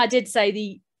when I did say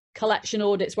the collection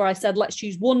audits where I said, let's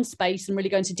choose one space and really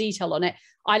go into detail on it,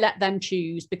 I let them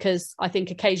choose, because I think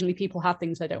occasionally people have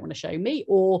things they don't want to show me,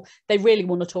 or they really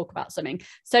want to talk about something.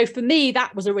 So for me,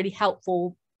 that was a really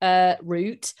helpful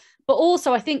route. But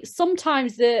also, I think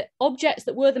sometimes the objects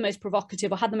that were the most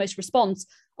provocative or had the most response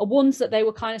are ones that they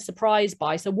were kind of surprised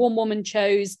by. So one woman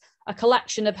chose a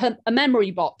collection of a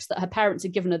memory box that her parents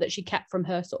had given her that she kept from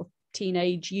her sort of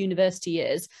teenage university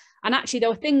years. And actually, there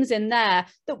were things in there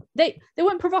that they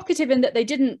weren't provocative in that they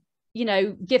didn't,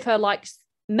 give her like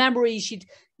memories.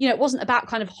 It wasn't about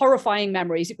kind of horrifying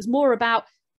memories. It was more about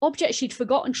objects she'd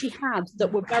forgotten she had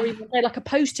that were very, like a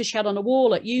poster she had on a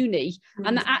wall at uni. Mm-hmm.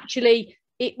 And that actually,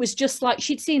 it was just like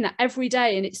she'd seen that every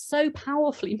day, and it so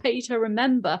powerfully made her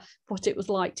remember what it was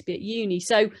like to be at uni.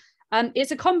 So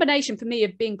it's a combination for me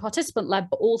of being participant-led,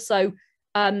 but also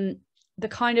the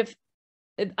kind of,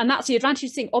 and that's the advantage of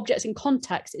seeing objects in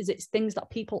context, is it's things that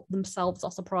people themselves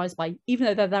are surprised by, even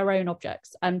though they're their own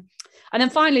objects. And then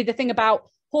finally, the thing about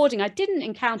hoarding, I didn't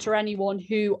encounter anyone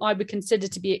who I would consider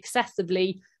to be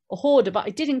excessively a hoarder, but I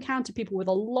did encounter people with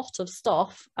a lot of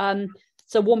stuff.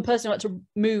 So one person who had to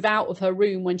move out of her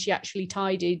room when she actually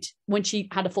tidied, when she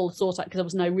had a full sort out because there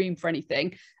was no room for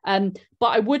anything. But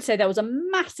I would say there was a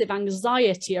massive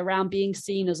anxiety around being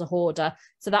seen as a hoarder.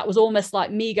 So that was almost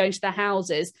like me going to their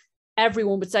houses.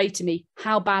 Everyone would say to me,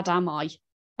 how bad am I?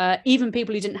 Even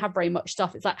people who didn't have very much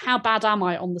stuff, it's like, how bad am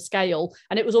I on the scale?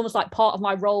 And it was almost like part of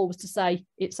my role was to say,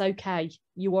 it's okay.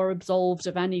 You are absolved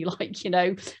of any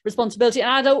responsibility.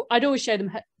 And I'd always show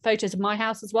them photos of my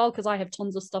house as well, because I have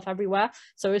tons of stuff everywhere.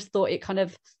 So I just thought it kind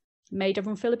of made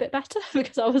everyone feel a bit better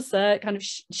because I was kind of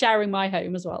sharing my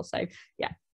home as well. So yeah.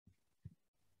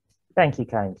 Thank you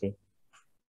kindly.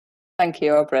 Thank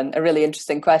you, Oberon. A really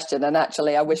interesting question. And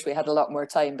actually, I wish we had a lot more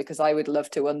time, because I would love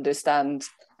to understand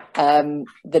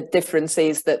the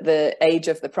differences that the age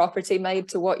of the property made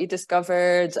to what you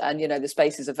discovered, and the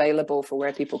spaces available for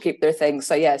where people keep their things.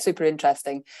 So yeah, super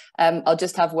interesting. I'll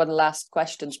just have one last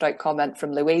question stroke comment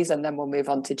from Louise, and then we'll move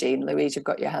on to Jean. Louise, you've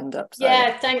got your hand up. So.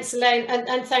 Yeah, thanks, Elaine,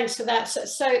 and thanks for that.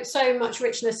 So much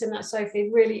richness in that, Sophie.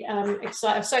 Really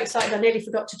excited. I'm so excited I nearly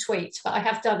forgot to tweet, but I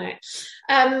have done it.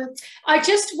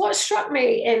 What struck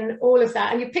me in all of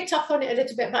that, and you picked up on it a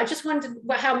little bit, but I just wondered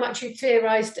how much you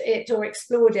theorised it or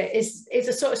explored it, is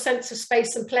a sort of sense of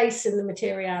space and place in the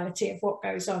materiality of what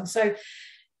goes on. So,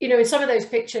 in some of those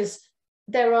pictures,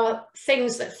 there are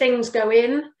things go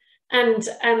in,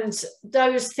 and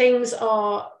those things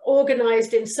are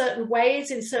organised in certain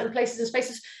ways, in certain places and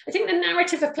spaces. I think the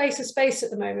narrative of place and space at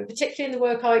the moment, particularly in the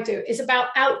work I do, is about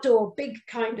outdoor, big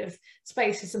kind of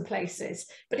spaces and places.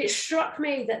 But it struck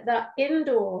me that that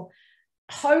indoor,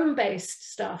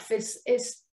 home-based stuff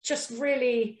is just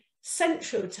really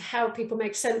central to how people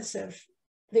make sense of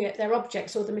their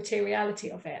objects or the materiality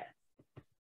of it.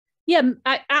 Yeah,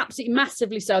 absolutely,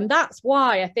 massively so. And that's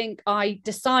why I think I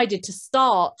decided to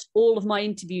start all of my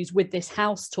interviews with this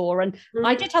house tour. And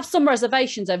I did have some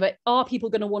reservations over, are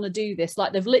people going to want to do this?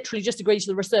 Like, they've literally just agreed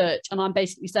to the research, and I'm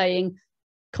basically saying,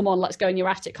 come on, let's go in your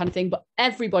attic kind of thing. But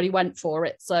everybody went for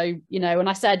it. So, and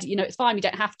I said, it's fine, we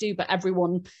don't have to, but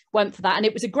everyone went for that. And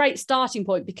it was a great starting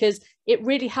point because it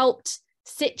really helped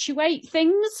situate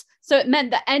things. So it meant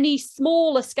that any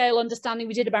smaller scale understanding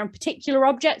we did about particular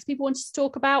objects people wanted to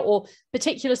talk about, or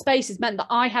particular spaces, meant that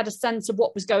I had a sense of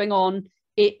what was going on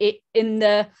in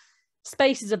the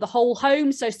spaces of the whole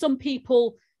home. So some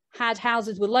people had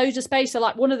houses with loads of space. So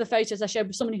like one of the photos I showed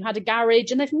was someone who had a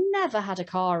garage and they've never had a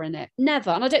car in it, never.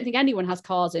 And I don't think anyone has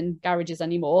cars in garages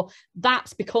anymore.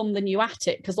 That's become the new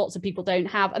attic because lots of people don't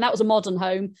have, and that was a modern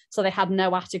home, so they had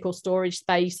no attic or storage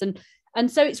space. And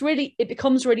so it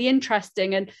becomes really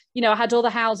interesting. And, I had other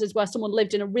houses where someone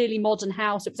lived in a really modern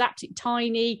house. It was absolutely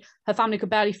tiny. Her family could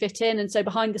barely fit in. And so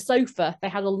behind the sofa, they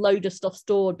had a load of stuff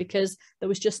stored because there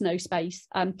was just no space.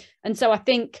 And so I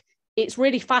think it's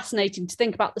really fascinating to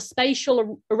think about the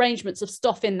spatial arrangements of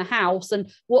stuff in the house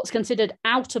and what's considered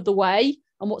out of the way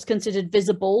and what's considered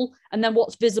visible. And then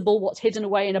what's visible, what's hidden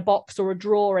away in a box or a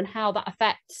drawer, and how that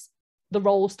affects the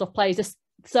role stuff plays. There's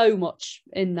so much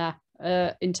in there.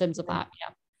 In terms of that,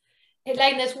 yeah.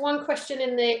 Elaine, there's one question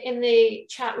in the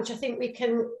chat which I think we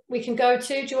can go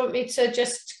to. Do you want me to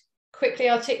just quickly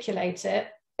articulate it?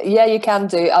 Yeah, you can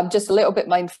do. I'm just a little bit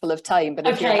mindful of time, but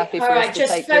if you're happy for us to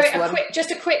take this one.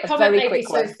 Just a quick comment, maybe,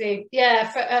 Sophie.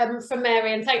 Yeah, from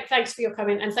Mary, and thanks for your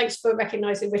comment, and thanks for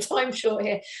recognising we're time short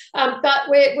here. But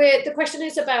the question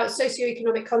is about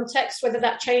socioeconomic context, whether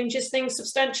that changes things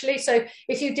substantially. So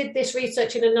if you did this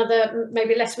research in another,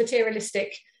 maybe less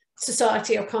materialistic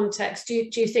society or context, do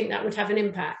you think that would have an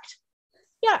impact?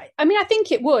 Yeah, I mean, I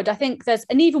think it would. I think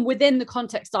and even within the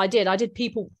context I did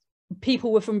people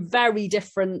were from very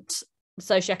different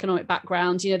socioeconomic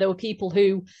backgrounds. There were people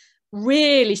who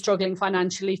really struggling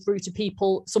financially through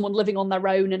to someone living on their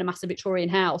own in a massive Victorian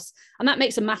house. And that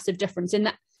makes a massive difference in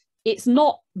that it's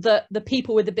not that the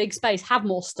people with the big space have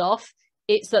more stuff,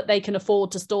 it's that they can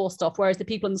afford to store stuff, whereas the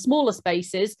people in the smaller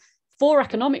spaces, for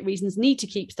economic reasons, need to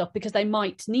keep stuff because they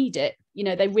might need it.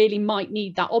 They really might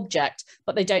need that object,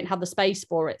 but they don't have the space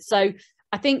for it. So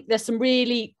I think there's some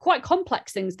really quite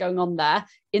complex things going on there,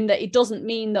 in that it doesn't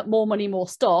mean that more money, more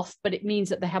stuff, but it means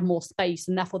that they have more space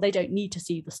and therefore they don't need to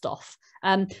see the stuff.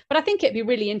 But I think it'd be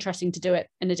really interesting to do it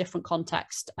in a different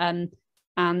context. And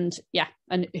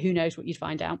who knows what you'd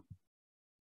find out.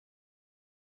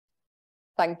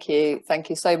 Thank you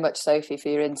so much, Sophie, for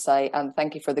your insight, and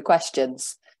thank you for the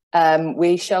questions.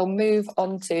 We shall move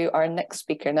on to our next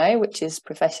speaker now, which is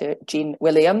Professor Jean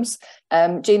Williams.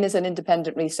 Jean is an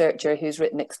independent researcher who's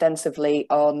written extensively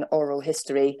on oral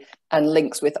history and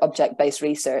links with object-based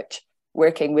research,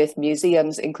 working with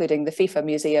museums, including the FIFA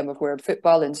Museum of World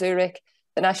Football in Zurich,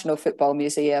 the National Football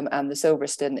Museum, and the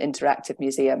Silverstone Interactive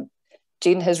Museum.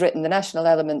 Jean has written the national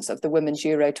elements of the Women's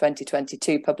Euro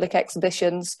 2022 public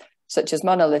exhibitions, such as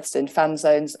monoliths in fan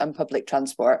zones and public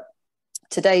transport.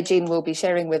 Today, Jean will be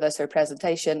sharing with us her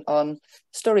presentation on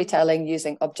storytelling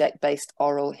using object-based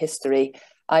oral history.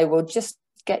 I will just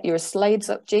get your slides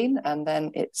up, Jean, and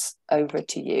then it's over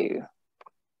to you.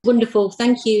 Wonderful.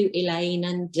 Thank you, Elaine,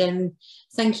 and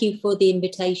thank you for the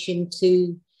invitation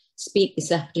to speak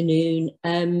this afternoon.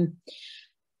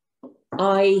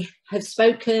 I have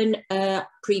spoken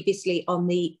previously on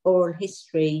the oral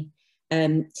history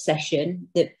session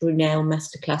that Brunel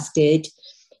Masterclass did,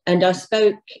 and I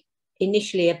spoke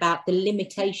initially about the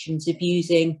limitations of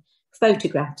using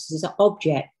photographs as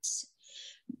objects.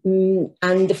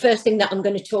 And the first thing that I'm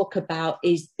going to talk about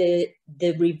is the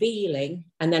revealing,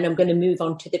 and then I'm going to move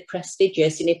on to the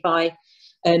prestigious. And if I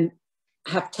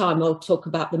have time, I'll talk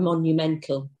about the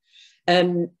monumental.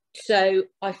 So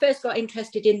I first got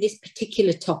interested in this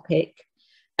particular topic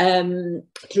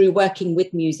through working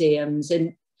with museums,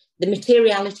 and the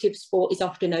materiality of sport is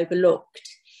often overlooked.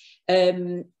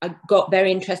 I got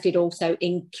very interested also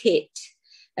in kit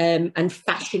and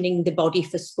fashioning the body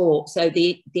for sport. So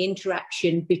the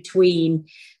interaction between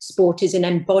sport as an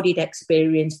embodied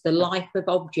experience, the life of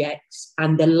objects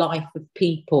and the life of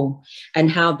people,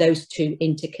 and how those two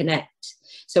interconnect.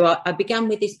 So I began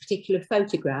with this particular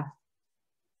photograph.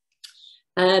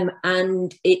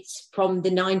 And it's from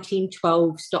the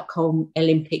 1912 Stockholm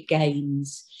Olympic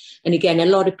Games. And again, a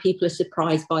lot of people are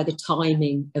surprised by the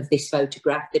timing of this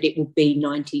photograph, that it would be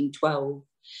 1912.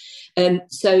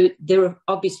 So there are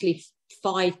obviously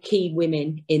 5 key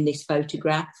women in this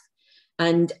photograph.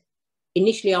 And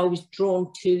initially I was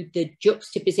drawn to the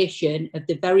juxtaposition of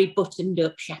the very buttoned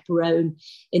up chaperone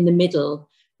in the middle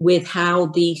with how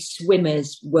the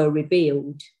swimmers were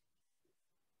revealed.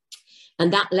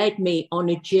 And that led me on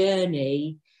a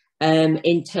journey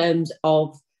in terms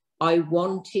of I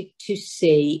wanted to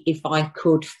see if I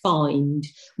could find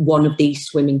one of these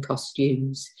swimming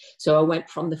costumes. So I went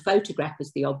from the photograph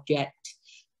as the object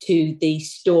to the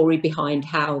story behind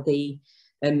how the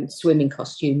swimming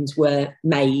costumes were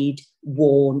made,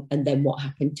 worn, and then what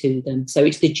happened to them. So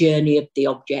it's the journey of the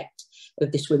object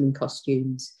of the swimming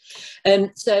costumes.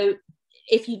 So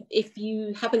if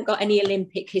you haven't got any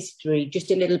Olympic history, just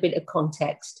a little bit of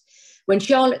context. When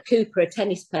Charlotte Cooper, a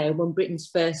tennis player, won Britain's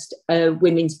first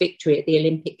women's victory at the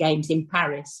Olympic Games in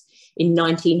Paris in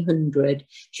 1900,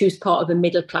 she was part of a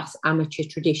middle-class amateur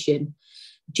tradition.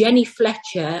 Jenny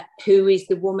Fletcher, who is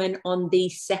the woman on the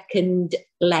second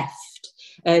left,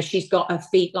 she's got her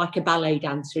feet like a ballet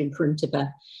dancer in front of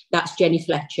her. That's Jenny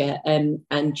Fletcher,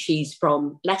 and she's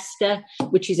from Leicester,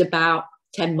 which is about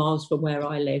 10 miles from where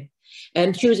I live.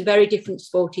 She was a very different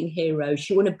sporting hero.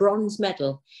 She won a bronze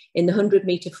medal in the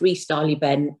 100-metre freestyle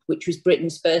event, which was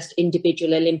Britain's first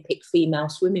individual Olympic female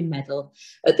swimming medal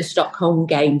at the Stockholm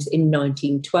Games in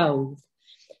 1912.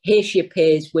 Here she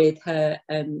appears with her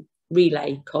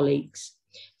relay colleagues,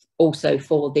 also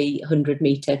for the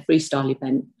 100-metre freestyle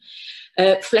event.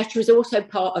 Fletcher was also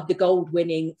part of the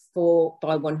gold-winning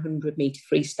 4x100-metre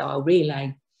freestyle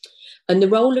relay. And the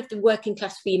role of the working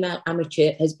class female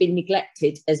amateur has been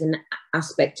neglected as an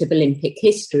aspect of Olympic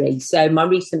history. So my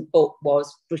recent book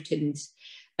was Britain's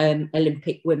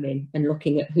Olympic women, and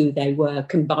looking at who they were,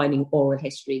 combining oral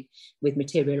history with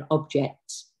material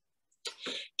objects.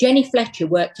 Jenny Fletcher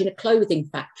worked in a clothing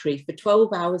factory for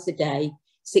 12 hours a day,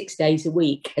 6 days a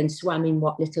week, and swam in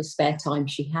what little spare time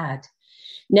she had.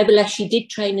 Nevertheless, she did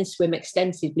train and swim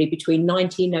extensively between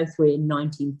 1903 and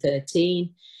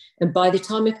 1913. And by the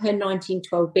time of her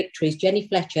 1912 victories, Jenny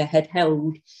Fletcher had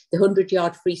held the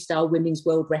 100-yard freestyle women's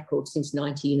world record since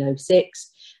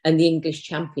 1906, and the English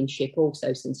Championship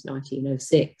also since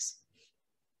 1906.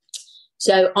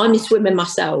 So I'm a swimmer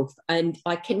myself, and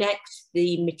I connect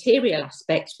the material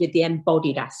aspects with the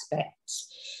embodied aspects.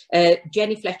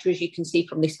 Jenny Fletcher, as you can see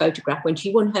from this photograph, when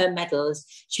she won her medals,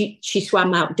 she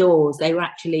swam outdoors. They were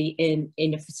actually in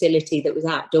a facility that was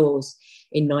outdoors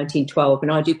in 1912,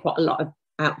 and I do quite a lot of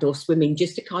outdoor swimming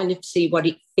just to kind of see what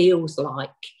it feels like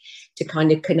to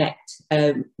kind of connect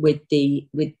with the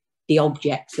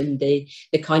objects and the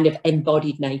kind of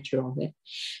embodied nature of it.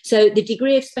 So the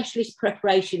degree of specialist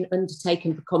preparation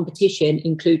undertaken for competition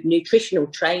include nutritional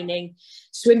training,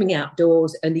 swimming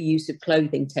outdoors, and the use of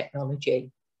clothing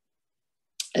technology.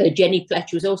 Jenny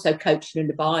Fletcher was also coached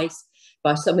and advised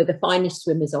by some of the finest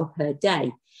swimmers of her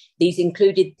day. These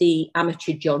included the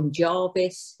amateur John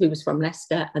Jarvis, who was from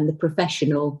Leicester, and the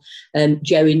professional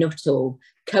Joey Nuttall,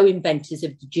 co-inventors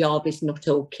of the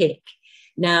Jarvis-Nuttall kick.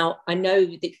 Now, I know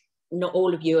that not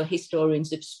all of you are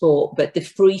historians of sport, but the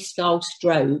freestyle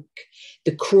stroke,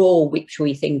 the crawl, which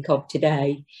we think of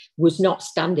today, was not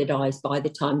standardised by the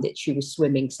time that she was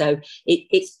swimming. So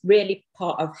it's really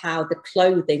part of how the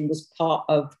clothing was part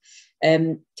of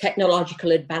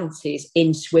technological advances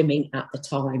in swimming at the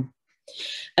time.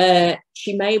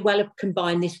 She may well have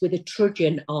combined this with a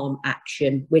trudgeon arm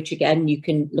action, which again, you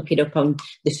can look it up on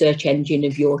the search engine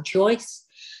of your choice.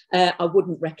 I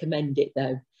wouldn't recommend it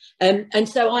though. And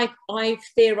so I've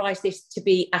theorised this to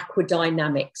be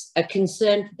aquadynamics, a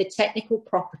concern for the technical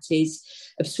properties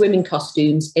of swimming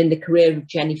costumes in the career of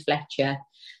Jenny Fletcher.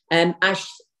 As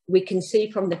we can see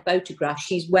from the photograph,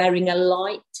 she's wearing a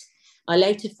light. I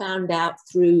later found out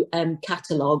through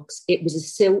catalogues, it was a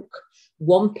silk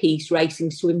one-piece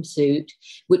racing swimsuit,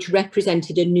 which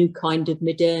represented a new kind of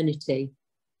modernity.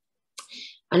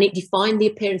 And it defined the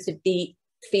appearance of the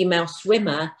female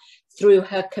swimmer through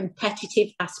her competitive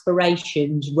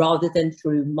aspirations rather than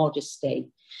through modesty.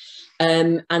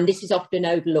 And this is often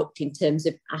overlooked in terms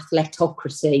of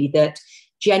athletocracy, that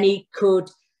Jenny could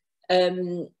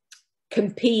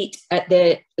compete at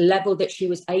the level that she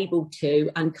was able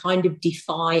to and kind of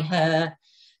defy her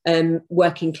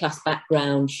working class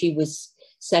background. She was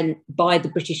sent by the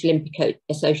British Olympic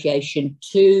Association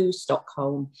to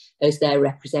Stockholm as their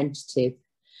representative.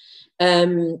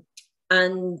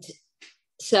 And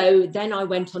so then I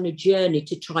went on a journey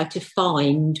to try to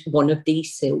find one of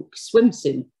these silk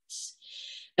swimsuits.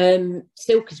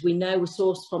 Silk, as we know, was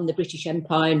sourced from the British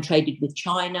Empire and traded with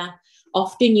China,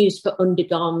 often used for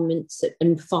undergarments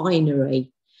and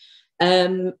finery.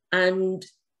 And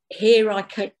here I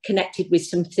connected with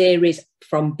some theories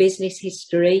from business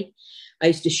history. I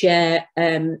used to share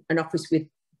an office with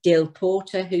Dill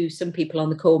Porter, who some people on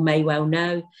the call may well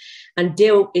know. And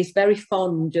Dill is very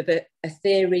fond of a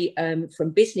theory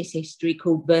from business history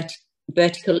called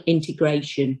vertical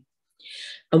integration.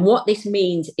 And what this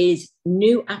means is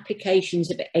new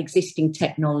applications of existing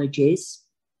technologies,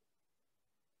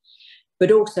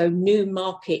 but also new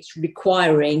markets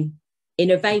requiring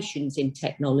innovations in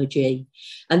technology.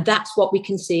 And that's what we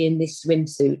can see in this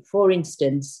swimsuit. For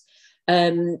instance,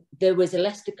 there was a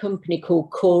Leicester company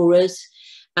called Cora's,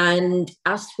 and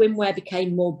as swimwear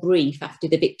became more brief after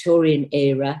the Victorian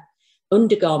era,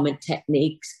 undergarment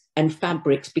techniques and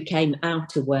fabrics became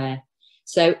outerwear.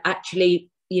 So actually,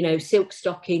 you know, silk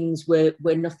stockings were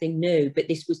nothing new, but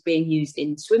this was being used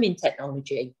in swimming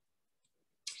technology.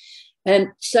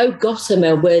 So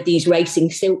gossamer were these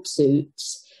racing silk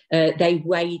suits. They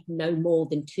weighed no more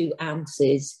than 2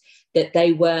 ounces, that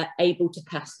they were able to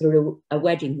pass through a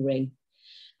wedding ring.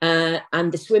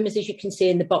 And the swimmers, as you can see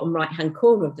in the bottom right-hand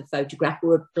corner of the photograph,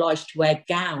 were obliged to wear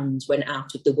gowns when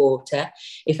out of the water,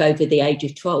 if over the age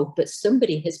of 12. But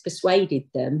somebody has persuaded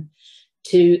them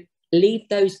to leave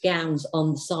those gowns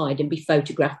on the side and be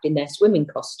photographed in their swimming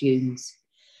costumes.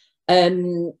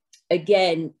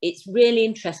 Again, it's really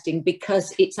interesting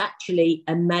because it's actually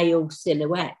a male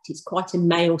silhouette. It's quite a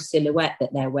male silhouette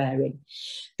that they're wearing,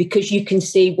 because you can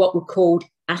see what were called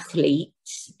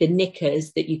athletes. The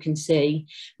knickers that you can see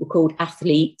were called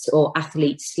athletes or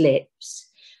athlete slips.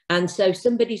 And so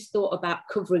somebody's thought about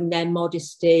covering their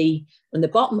modesty on the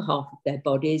bottom half of their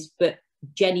bodies, but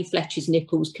Jenny Fletcher's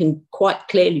nipples can quite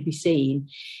clearly be seen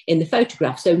in the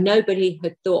photograph. So nobody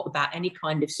had thought about any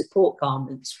kind of support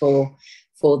garments for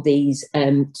these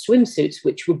swimsuits,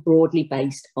 which were broadly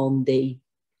based on the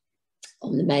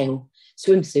male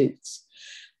swimsuits.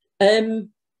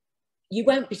 You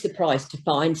won't be surprised to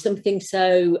find something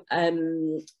so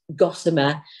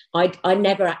gossamer. I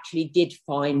never actually did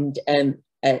find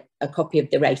a copy of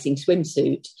the racing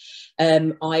swimsuit.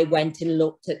 I went and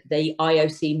looked at the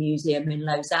IOC Museum in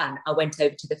Lausanne. I went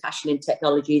over to the Fashion and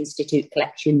Technology Institute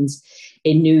collections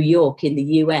in New York in the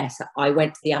US. I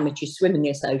went to the Amateur Swimming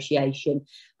Association.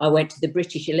 I went to the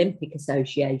British Olympic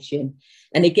Association.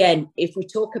 And again, if we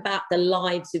talk about the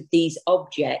lives of these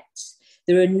objects,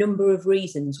 there are a number of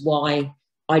reasons why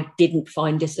I didn't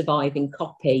find a surviving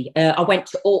copy. I went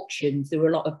to auctions. There were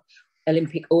a lot of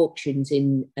Olympic auctions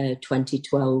in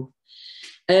 2012.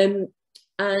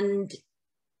 And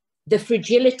the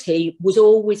fragility was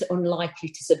always unlikely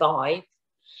to survive.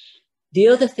 The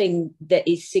other thing that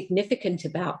is significant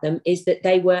about them is that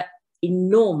they were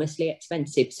enormously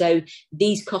expensive. So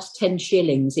these cost 10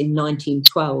 shillings in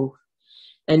 1912.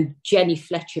 And Jenny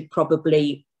Fletcher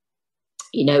probably,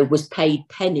 you know, was paid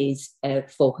pennies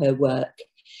for her work.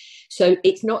 So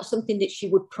it's not something that she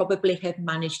would probably have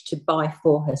managed to buy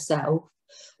for herself,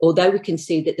 although we can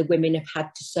see that the women have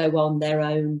had to sew on their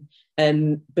own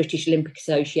British Olympic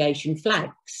Association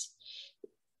flags.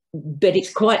 But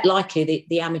it's quite likely that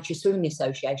the Amateur Swimming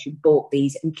Association bought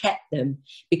these and kept them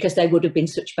because they would have been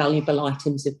such valuable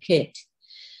items of kit.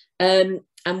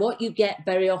 And what you get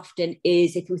very often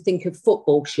is, if you think of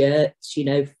football shirts, you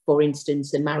know, for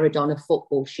instance, a Maradona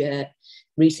football shirt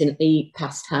recently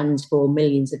passed hands for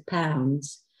millions of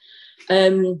pounds.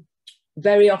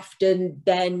 Very often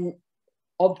then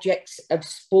objects of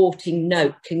sporting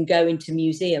note can go into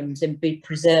museums and be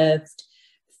preserved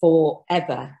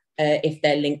forever if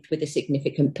they're linked with a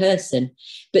significant person.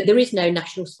 But there is no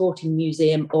National Sporting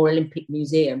Museum or Olympic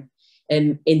Museum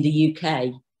in the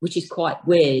UK, which is quite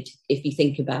weird if you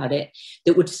think about it,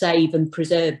 that would save and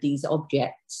preserve these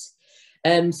objects.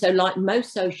 So like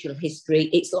most social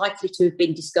history, it's likely to have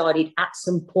been discarded at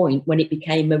some point when it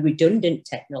became a redundant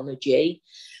technology,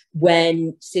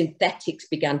 when synthetics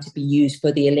began to be used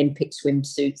for the Olympic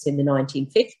swimsuits in the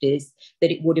 1950s,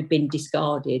 that it would have been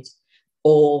discarded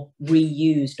or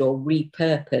reused or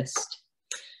repurposed.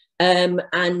 And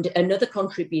another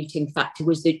contributing factor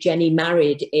was that Jenny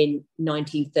married in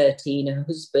 1913. Her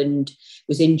husband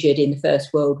was injured in the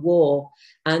First World War,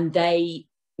 and they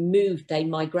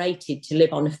migrated to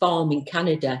live on a farm in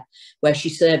Canada, where she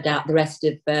served out the rest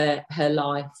of her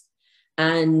life.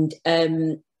 And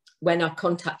when I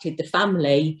contacted the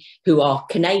family, who are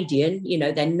Canadian, you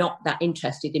know, they're not that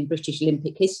interested in British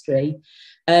Olympic history,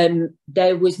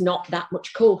 there was not that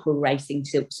much call for a racing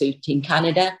silk suit in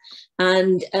Canada,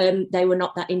 and they were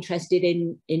not that interested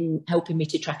in helping me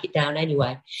to track it down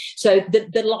anyway. So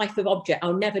the life of object,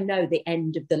 I'll never know the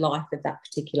end of the life of that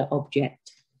particular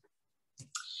object.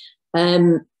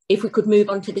 If we could move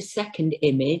on to the second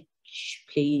image,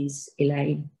 please,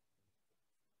 Elaine.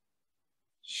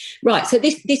 Right, so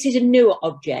this is a newer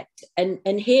object,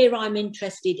 and here I'm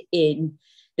interested in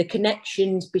the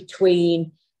connections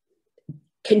between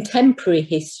contemporary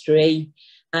history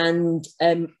and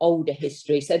older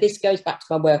history. So this goes back to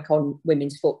my work on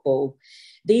women's football.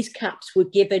 These caps were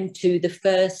given to the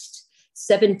first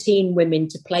 17 women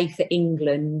to play for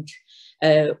England,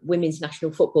 women's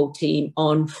national football team,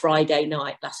 on Friday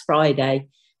night, last Friday,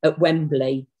 at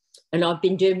Wembley. And I've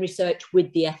been doing research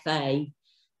with the FA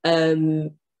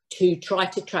to try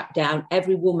to track down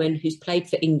every woman who's played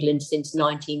for England since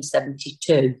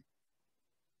 1972.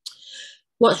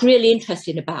 What's really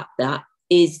interesting about that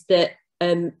is that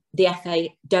the FA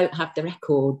don't have the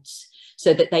records,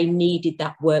 so that they needed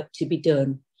that work to be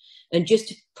done. And just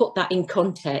to put that in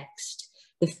context,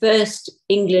 the first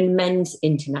England men's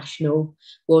international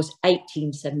was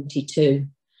 1872.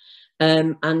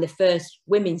 And the first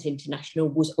women's international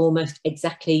was almost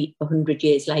exactly 100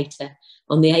 years later,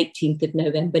 on the 18th of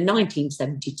November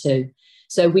 1972.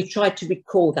 So we've tried to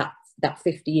recall that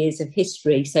 50 years of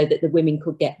history so that the women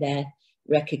could get their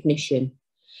recognition.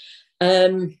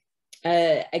 Again,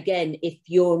 if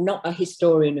you're not a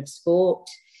historian of sport,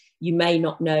 you may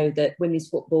not know that women's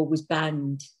football was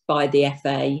banned by the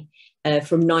FA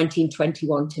from 1921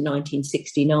 to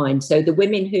 1969. So the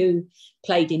women who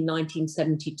played in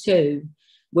 1972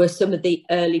 were some of the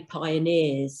early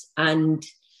pioneers, and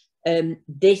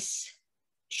this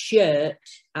shirt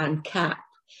and cap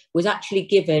was actually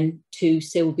given to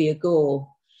Sylvia Gore,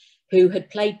 who had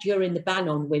played during the ban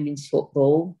on women's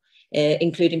football,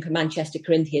 including for Manchester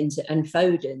Corinthians and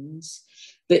Foden's,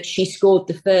 but she scored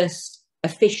the first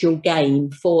official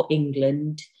game for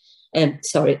England,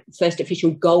 first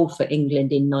official goal for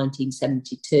England in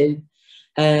 1972,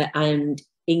 and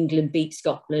England beat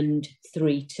Scotland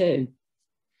 3-2.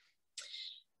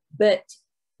 But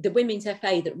the Women's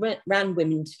FA that ran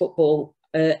women's football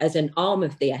as an arm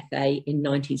of the FA in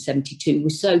 1972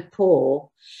 was so poor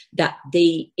that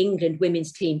the England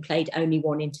women's team played only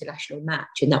one international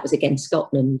match, and that was against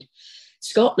Scotland.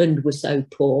 Scotland was so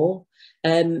poor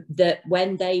that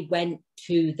when they went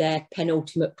to their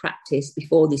penultimate practice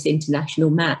before this international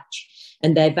match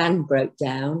and their van broke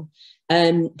down,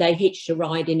 they hitched a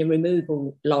ride in a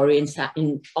removal lorry and sat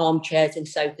in armchairs and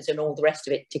sofas and all the rest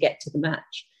of it to get to the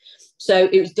match. So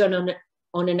it was done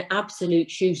on an absolute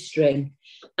shoestring.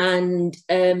 And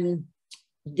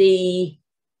the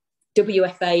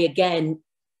WFA, again,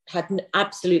 had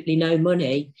absolutely no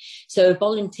money. So a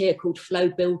volunteer called Flo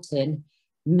Bilton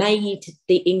made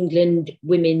the England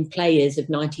women players of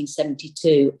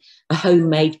 1972 a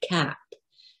homemade cap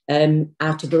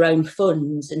out of her own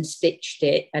funds and stitched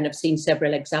it. And I've seen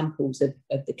several examples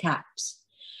of the caps.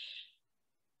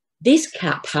 This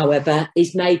cap, however,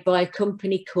 is made by a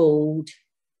company called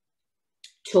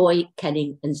Toy,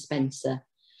 Kenning and Spencer.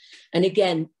 And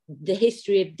again, the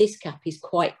history of this cap is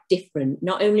quite different.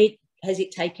 Not only has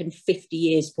it taken 50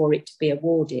 years for it to be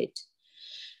awarded,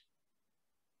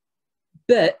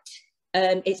 but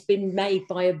it's been made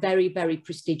by a very, very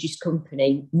prestigious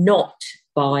company, not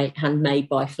handmade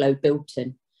by Flo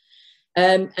Bilton.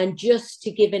 And just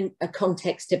to give a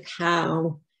context of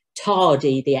how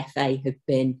tardy the FA have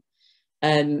been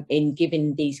in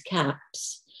giving these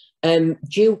caps,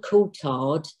 Jill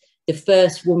Coulthard, the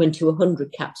first woman to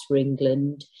 100 caps for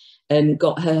England,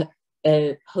 got her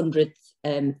 100th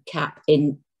cap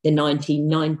in the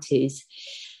 1990s.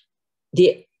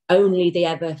 Only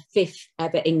the fifth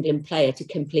ever England player to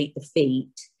complete the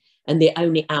feat, and the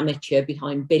only amateur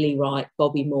behind Billy Wright,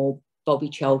 Bobby Moore, Bobby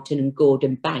Charlton and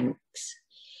Gordon Banks.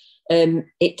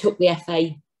 It took the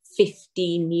FA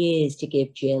 15 years to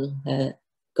give Jill her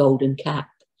golden cap.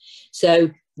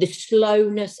 So the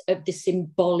slowness of the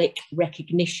symbolic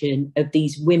recognition of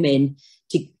these women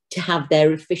to have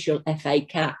their official FA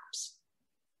caps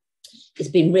it's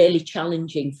been really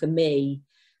challenging for me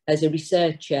as a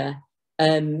researcher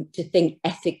to think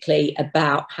ethically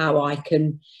about how I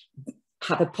can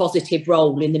have a positive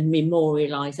role in the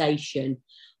memorialisation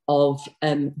of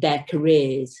their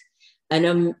careers. And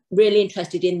I'm really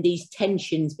interested in these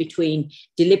tensions between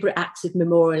deliberate acts of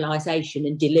memorialisation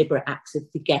and deliberate acts of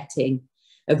forgetting,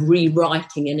 of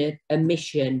rewriting an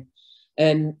omission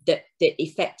that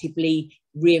effectively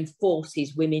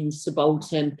reinforces women's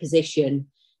subaltern position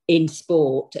in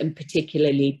sport, and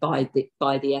particularly by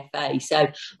the FA. So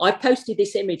I posted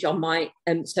this image on my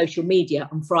social media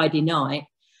on Friday night,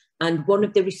 and one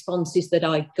of the responses that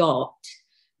I got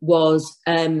was,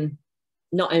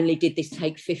 not only did this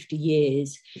take 50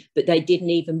 years, but they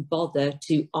didn't even bother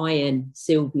to iron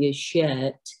Sylvia's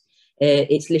shirt.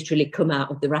 It's literally come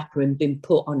out of the wrapper and been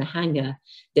put on a hanger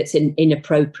that's an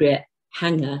inappropriate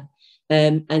hanger.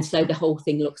 And so the whole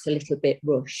thing looks a little bit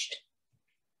rushed.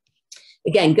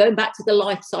 Again, going back to the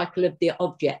life cycle of the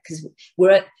object, because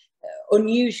we're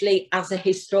unusually, as a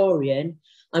historian,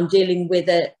 I'm dealing with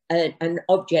an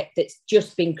object that's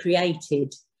just been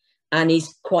created and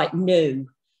is quite new.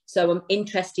 So I'm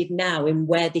interested now in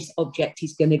where this object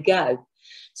is going to go.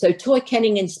 So Toy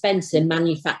Kenning and Spencer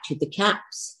manufactured the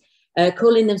caps,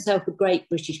 calling themselves a great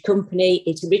British company.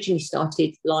 It originally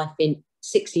started life in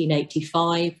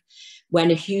 1685, when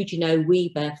a Huguenot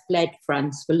weaver fled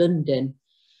France for London.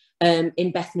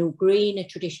 In Bethnal Green, a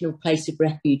traditional place of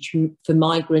refuge for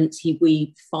migrants, he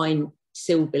weaved fine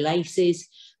silver laces,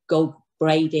 gold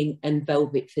braiding and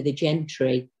velvet for the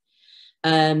gentry.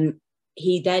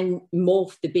 He then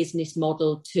morphed the business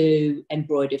model to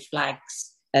embroidered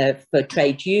flags for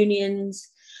trade unions.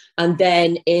 And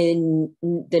then in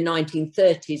the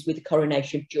 1930s, with the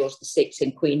coronation of George VI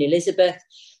and Queen Elizabeth,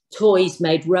 toys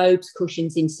made robes,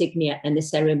 cushions, insignia, and the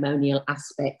ceremonial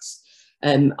aspects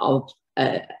of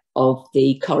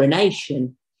the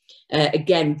coronation.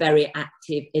 Again, very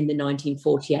active in the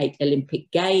 1948 Olympic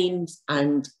Games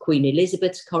and Queen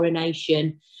Elizabeth's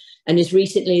coronation. And as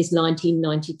recently as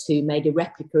 1992, made a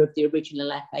replica of the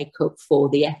original FA Cup for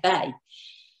the FA.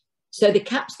 So the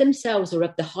caps themselves are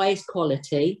of the highest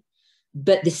quality,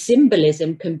 but the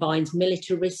symbolism combines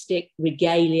militaristic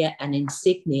regalia and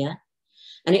insignia.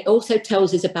 And it also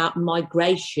tells us about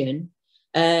migration,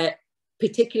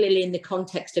 particularly in the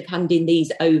context of handing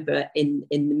these over in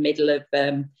the middle of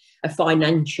a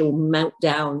financial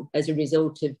meltdown as a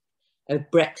result of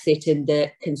Brexit and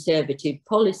the Conservative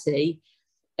policy.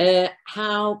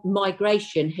 How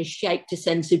migration has shaped a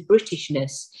sense of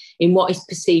Britishness in what is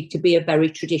perceived to be a very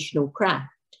traditional craft.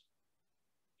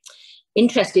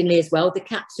 Interestingly as well, the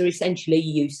caps are essentially a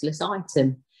useless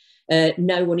item.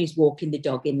 No one is walking the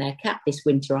dog in their cap this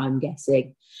winter, I'm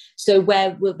guessing. So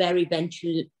where will their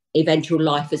eventual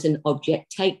life as an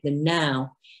object take them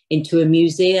now? Into a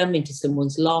museum, into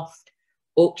someone's loft,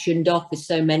 auctioned off, as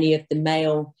so many of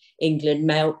the England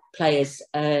male players'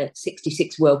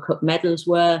 66 World Cup medals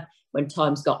were when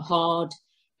times got hard,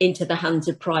 into the hands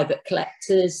of private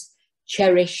collectors,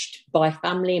 cherished by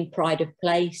family and pride of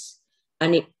place,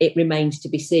 and it remains to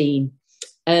be seen.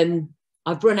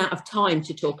 I've run out of time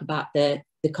to talk about the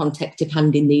context of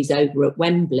handing these over at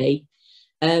Wembley,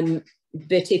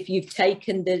 but if you've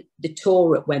taken the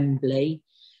tour at Wembley,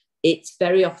 it's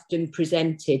very often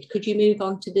presented. Could you move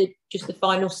on to just the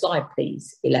final slide,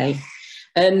 please, Elaine?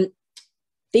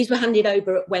 These were handed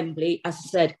over at Wembley, as I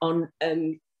said, on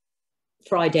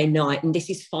Friday night, and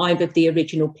this is 5 of the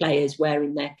original players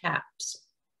wearing their caps.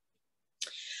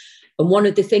 And one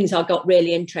of the things I got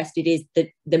really interested is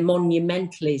the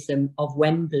monumentalism of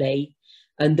Wembley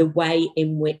and the way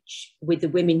in which, with the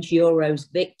Women's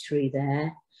Euros victory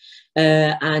there,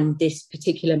 and this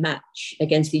particular match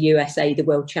against the USA, the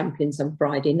world champions, on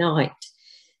Friday night,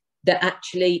 that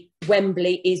actually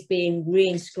Wembley is being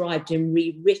reinscribed and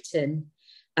rewritten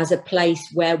as a place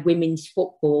where women's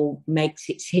football makes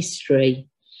its history.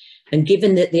 And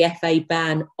given that the FA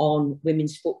ban on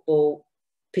women's football,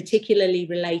 particularly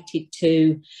related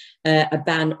to a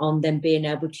ban on them being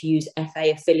able to use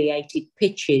FA-affiliated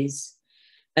pitches,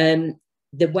 the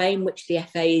way in which the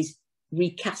FA is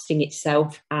recasting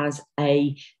itself as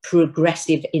a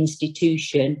progressive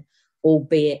institution,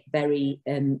 albeit very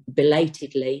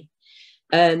belatedly,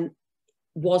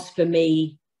 was for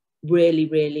me really,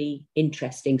 really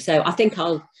interesting. So I think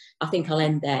I'll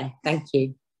end there. Thank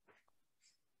you.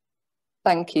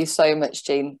 Thank you so much,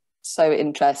 Jean. So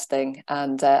interesting,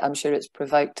 and I'm sure it's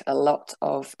provoked a lot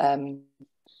of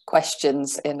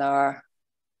questions in our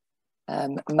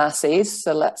masses.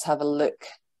 So let's have a look,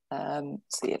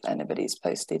 see if anybody's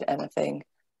posted anything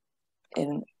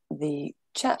in the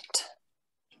chat.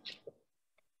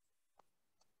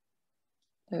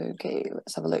 Okay,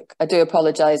 let's have a look. I do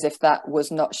apologise if that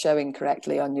was not showing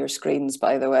correctly on your screens,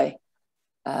 by the way.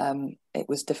 It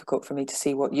was difficult for me to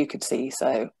see what you could see,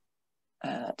 so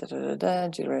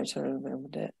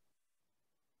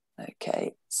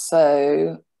okay,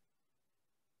 so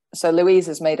Louise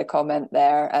has made a comment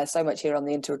there, so much here on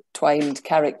the intertwined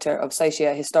character of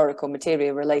socio-historical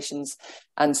material relations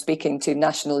and speaking to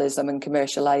nationalism and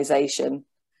commercialisation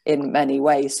in many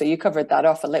ways. So you covered that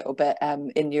off a little bit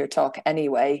in your talk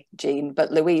anyway, Jean,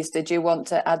 but Louise, did you want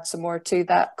to add some more to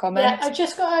that comment? Yeah, I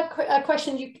just got a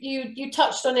question. You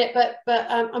touched on it, but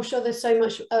I'm sure there's so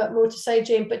much more to say,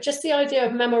 Jean, but just the idea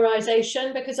of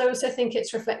memorization, because I also think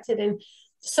it's reflected in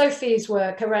Sophie's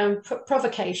work around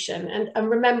provocation and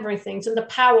remembering things, and the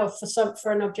power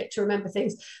for an object to remember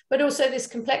things, but also this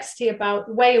complexity about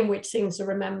the way in which things are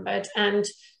remembered and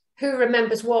who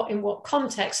remembers what in what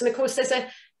context. And of course, there's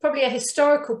probably a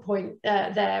historical point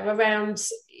there around,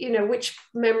 you know, which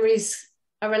memories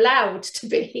are allowed to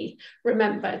be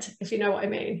remembered, if you know what I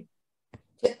mean.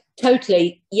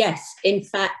 Totally, yes. In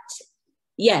fact,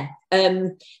 yeah.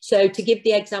 So to give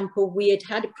the example, we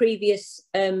had a previous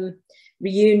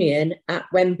reunion at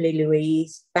Wembley,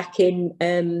 Louise, back in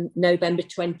November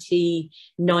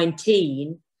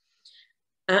 2019,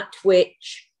 at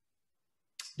which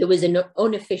there was an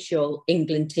unofficial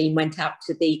England team went out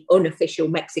to the unofficial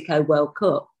Mexico World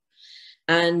Cup.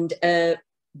 And the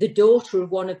daughter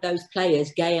of one of those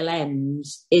players, Gail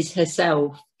Ems, is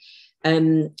herself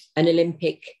an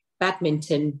Olympic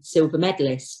badminton silver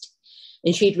medalist.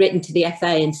 And she'd written to the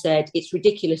FA and said, it's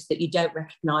ridiculous that you don't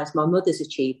recognise my mother's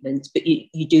achievements, but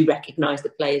you do recognise the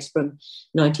players from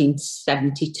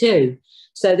 1972.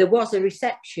 So there was a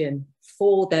reception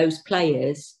for those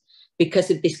players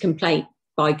because of this complaint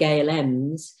by Gail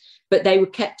Ems, but they were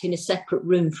kept in a separate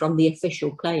room from the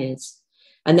official players.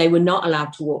 And they were not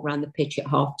allowed to walk around the pitch at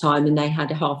half-time, and they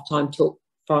had a half-time talk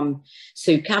from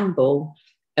Sue Campbell.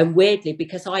 And weirdly,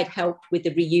 because I'd helped with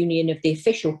the reunion of the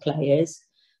official players,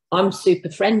 I'm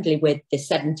super friendly with the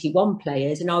 71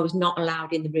 players, and I was not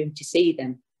allowed in the room to see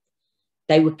them.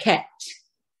 They were kept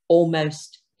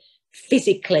almost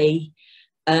physically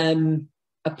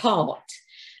apart.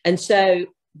 And so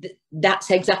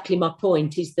that's exactly my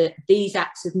point, is that these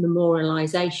acts of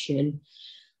memorialisation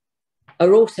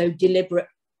are also deliberate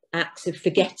acts of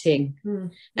forgetting.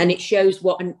 And it shows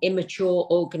what an immature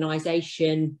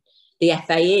organisation the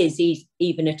FA is,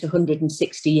 even at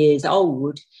 160 years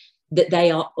old, that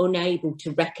they are unable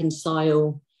to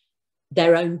reconcile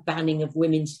their own banning of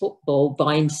women's football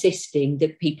by insisting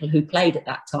that people who played at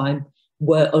that time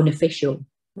were unofficial.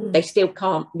 They still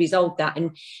can't resolve that.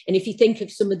 And if you think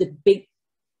of some of the big,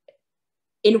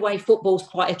 in a way, football's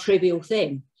quite a trivial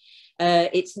thing.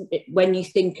 It's when you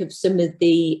think of some of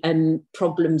the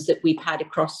problems that we've had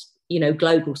across, you know,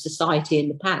 global society in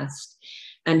the past,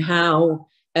 and how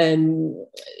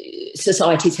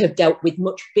societies have dealt with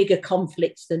much bigger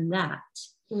conflicts than that,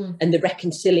 and the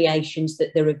reconciliations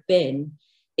that there have been.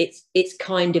 It's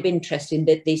kind of interesting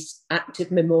that this act of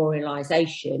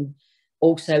memorialisation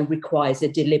also requires a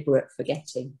deliberate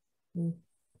forgetting.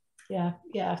 Yeah,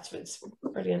 it's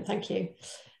brilliant. Thank you.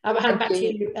 I'll hand back to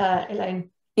you, Elaine.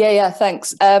 Yeah,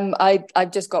 thanks.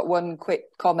 I've just got one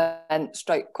quick comment,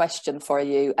 stroke question for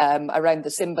you around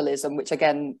the symbolism, which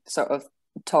again sort of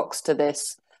talks to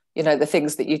this, you know, the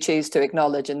things that you choose to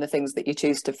acknowledge and the things that you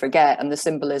choose to forget, and the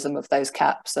symbolism of those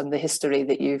caps and the history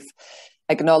that you've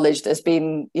acknowledged as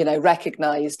being, you know,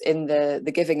 recognised in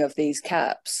the giving of these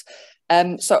caps.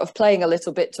 Sort of playing a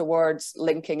little bit towards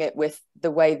linking it with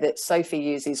the way that Sophie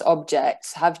uses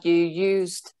objects. Have you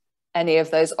used any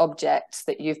of those objects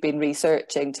that you've been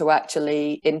researching to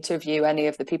actually interview any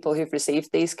of the people who've received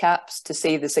these caps to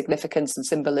see the significance and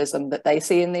symbolism that they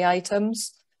see in the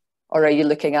items? Or are you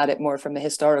looking at it more from a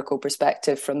historical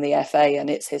perspective from the FA and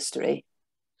its history?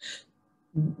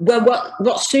 Well,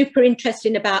 what's super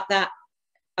interesting about that,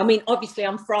 I mean, obviously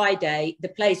on Friday, the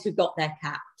players who got their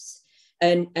caps,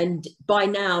 and by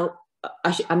now,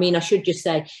 I should just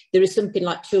say, there is something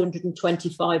like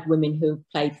 225 women who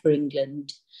played for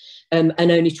England, and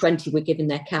only 20 were given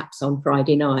their caps on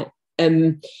Friday night.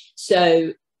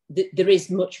 So there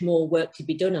is much more work to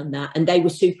be done on that, and they were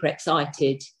super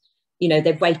excited. You know,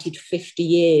 they've waited 50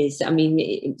 years. I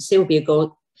mean, Sylvia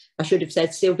Gore, I should have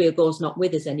said Sylvia Gore's not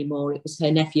with us anymore. It was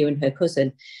her nephew and her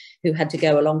cousin who had to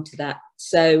go along to that.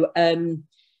 So, and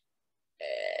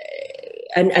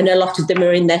a lot of them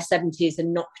are in their 70s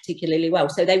and not particularly well.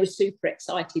 So they were super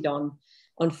excited on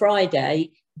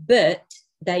Friday, but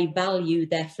they value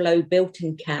their Flo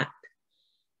Bilton cap.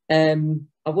 I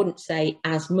wouldn't say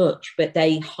as much, but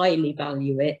they highly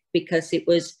value it because it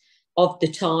was of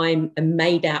the time and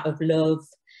made out of love.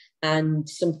 and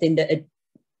something that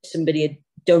somebody had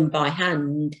done by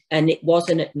hand, and it was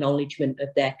an acknowledgement of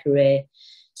their career.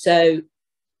 So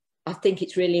I think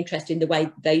it's really interesting the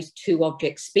way those two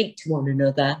objects speak to one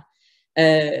another.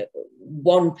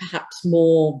 One perhaps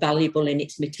more valuable in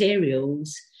its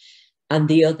materials, and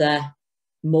the other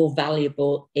more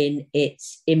valuable in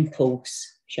its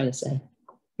impulse, shall I say.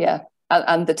 Yeah,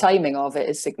 and the timing of it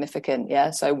is significant,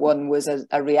 yeah? So one was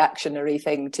a reactionary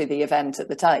thing to the event at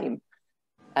the time,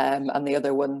 and the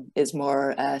other one is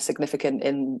more significant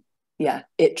in, yeah,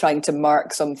 it trying to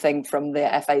mark something from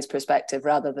the FA's perspective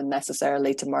rather than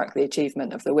necessarily to mark the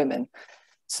achievement of the women.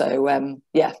 So,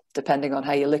 yeah, depending on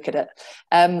how you look at it.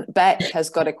 Beck has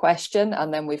got a question,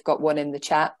 and then we've got one in the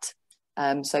chat.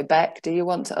 So Beck, do you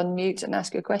want to unmute and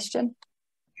ask your question?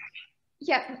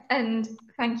 Yeah, and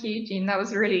thank you, Jean. That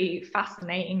was a really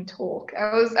fascinating talk.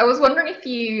 I was wondering if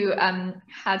you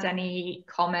had any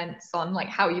comments on like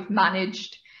how you've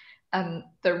managed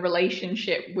the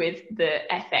relationship with the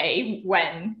FA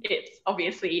when it's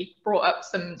obviously brought up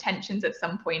some tensions at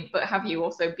some point, but have you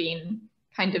also been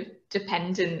kind of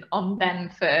dependent on them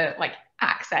for like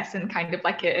access and kind of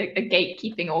like a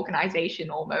gatekeeping organization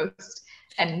almost?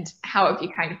 And how have you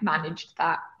kind of managed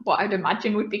that, what I'd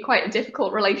imagine would be quite a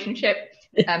difficult relationship,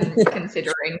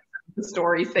 considering the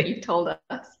stories that you've told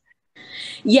us?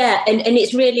 Yeah, and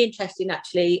it's really interesting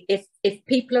actually, if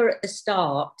people are at the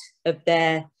start of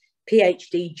their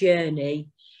PhD journey.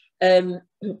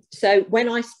 So when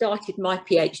I started my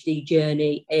PhD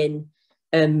journey in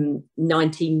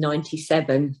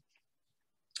 1997,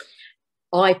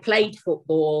 I played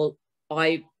football,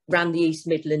 I ran the East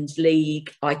Midlands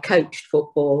League, I coached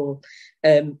football,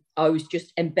 I was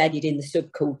just embedded in the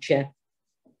subculture.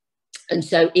 And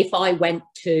so if I went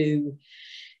to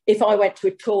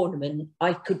a tournament,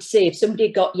 I could see if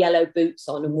somebody got yellow boots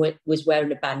on and was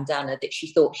wearing a bandana that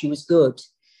she thought she was good.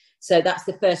 So that's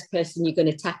the first person you're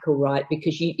going to tackle, right?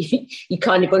 Because you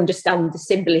kind of understand the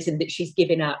symbolism that she's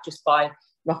giving out just by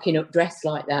rocking up dressed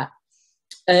like that.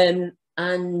 And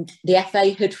the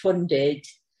FA had funded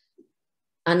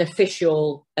an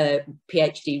official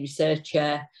PhD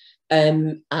researcher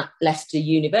at Leicester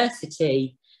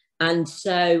University. And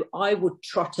so I would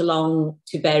trot along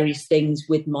to various things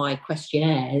with my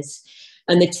questionnaires,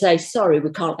 and they'd say, sorry,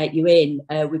 we can't let you in.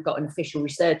 We've got an official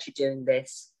researcher doing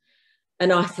this.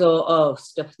 And I thought, oh,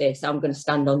 stuff this. I'm going to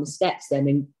stand on the steps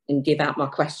then and give out my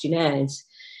questionnaires.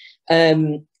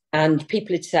 And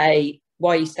people would say,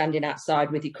 why are you standing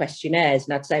outside with your questionnaires?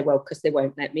 And I'd say, well, because they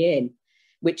won't let me in,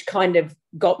 which kind of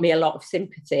got me a lot of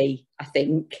sympathy, I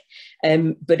think.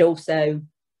 But also,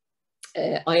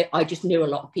 I just knew a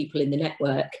lot of people in the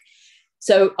network.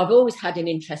 So I've always had an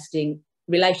interesting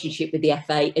relationship with the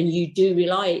FA, and you do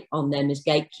rely on them as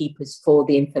gatekeepers for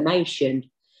the information.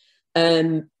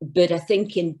 But I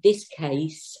think in this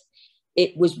case,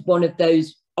 it was one of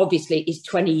those, obviously it's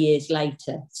 20 years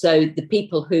later. So the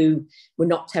people who were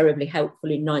not terribly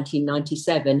helpful in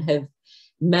 1997 have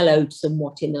mellowed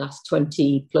somewhat in the last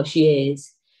 20 plus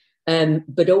years.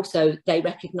 But also they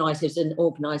recognise as an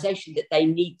organisation that they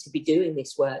need to be doing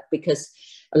this work, because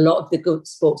a lot of the good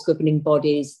sports governing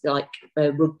bodies like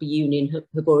Rugby Union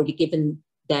have already given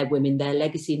their women their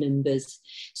legacy numbers,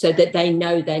 so that they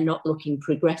know they're not looking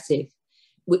progressive,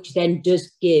 which then does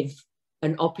give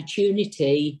an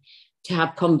opportunity to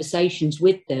have conversations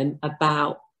with them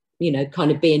about, you know,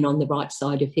 kind of being on the right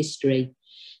side of history.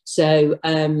 So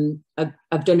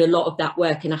I've done a lot of that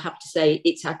work, and I have to say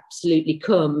it's absolutely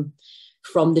come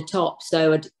from the top.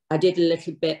 So I did a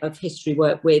little bit of history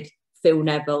work with Phil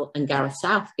Neville and Gareth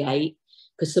Southgate,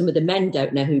 because some of the men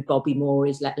don't know who Bobby Moore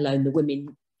is, let alone the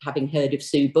women having heard of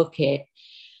Sue Bucket.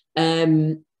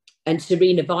 And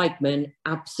Serena Weigmann,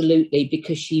 absolutely,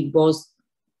 because she was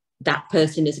that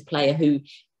person as a player who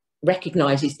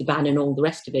recognises the ban and all the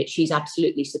rest of it. She's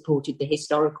absolutely supported the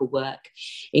historical work,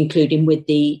 including with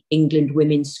the England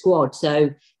women's squad.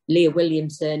 So Leah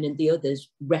Williamson and the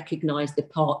others recognise the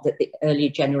part that the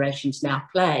earlier generations now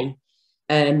play.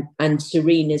 And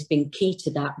Serena's been key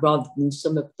to that, rather than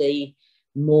some of the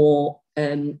more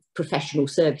professional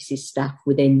services staff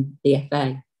within the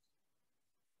FA.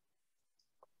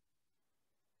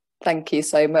 Thank you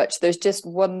so much. There's just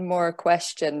one more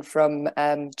question from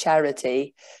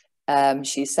Charity.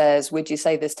 She says, would you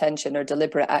say this tension or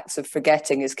deliberate acts of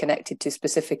forgetting is connected to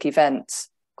specific events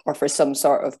or for some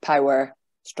sort of power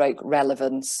 /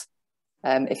 relevance?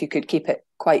 If you could keep it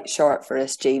quite short for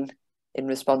us, Jean, in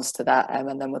response to that,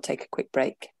 and then we'll take a quick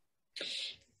break.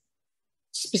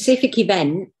 Specific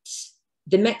events,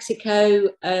 the Mexico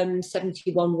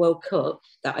 71 World Cup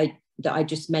that I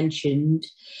just mentioned,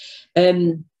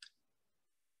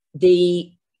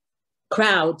 the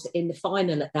crowd in the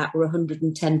final at that were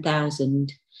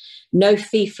 110,000. No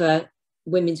FIFA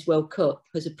Women's World Cup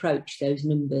has approached those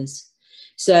numbers.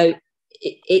 So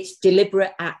it's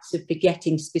deliberate acts of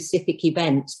forgetting specific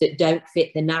events that don't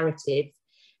fit the narrative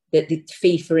that the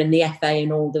FIFA and the FA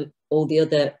and all the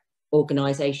other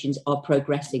organisations are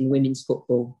progressing women's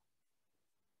football.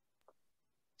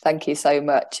 Thank you so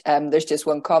much. There's just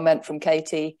one comment from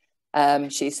Katie.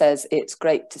 She says, it's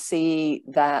great to see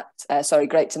that,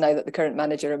 great to know that the current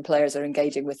manager and players are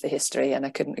engaging with the history, and I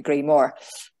couldn't agree more.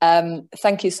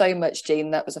 Thank you so much,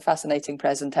 Jean. That was a fascinating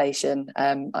presentation.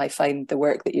 I find the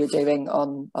work that you're doing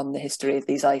on the history of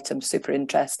these items super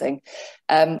interesting.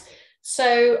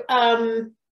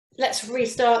 Let's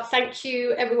restart. Thank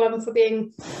you everyone for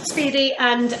being speedy,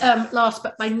 and last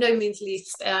but by no means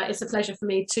least, it's a pleasure for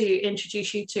me to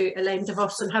introduce you to Elaine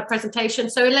DeVos and her presentation.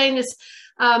 So Elaine is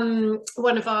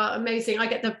one of our amazing, I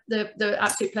get the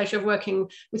absolute pleasure of working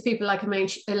with people like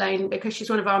Elaine because she's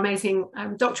one of our amazing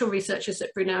doctoral researchers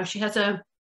at Brunel. She has a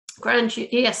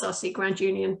ESRC Grand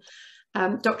Union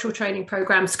doctoral training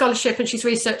program scholarship, and she's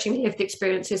researching the lived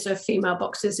experiences of female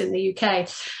boxers in the UK,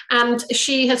 and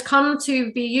she has come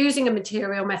to be using a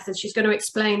material method. She's going to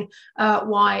explain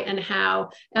why and how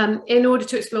in order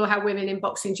to explore how women in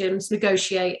boxing gyms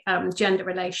negotiate gender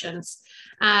relations,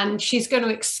 and she's going to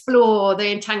explore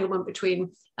the entanglement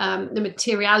between the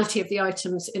materiality of the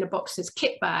items in a boxer's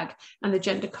kit bag and the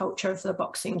gender culture of the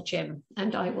boxing gym.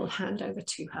 And I will hand over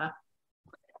to her.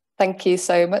 Thank you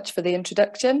so much for the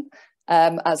introduction.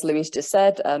 As Louise just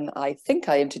said, and I think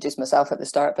I introduced myself at the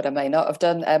start, but I may not have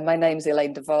done. My name's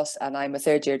Elaine DeVos, and I'm a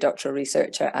third-year doctoral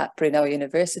researcher at Brunel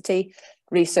University,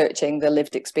 researching the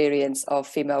lived experience of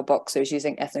female boxers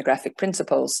using ethnographic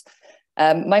principles.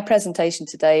 My presentation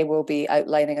today will be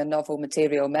outlining a novel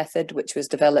material method which was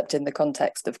developed in the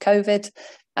context of COVID,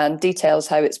 and details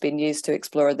how it's been used to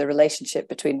explore the relationship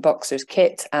between boxers'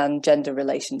 kit and gender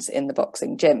relations in the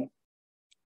boxing gym.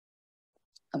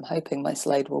 I'm hoping my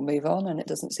slide will move on, and it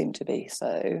doesn't seem to be,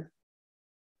 so.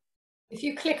 If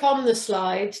you click on the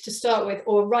slide to start with,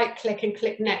 or right click and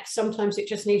click next, sometimes it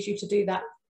just needs you to do that.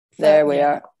 There we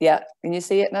are. Yeah, can you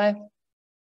see it now?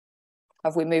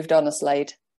 Have we moved on a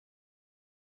slide?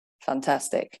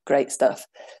 Fantastic, great stuff.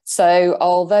 So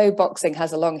although boxing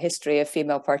has a long history of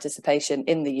female participation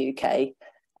in the UK,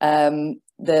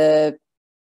 the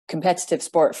competitive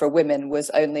sport for women was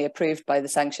only approved by the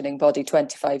sanctioning body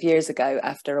 25 years ago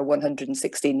after a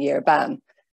 116-year ban.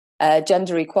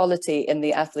 Gender equality in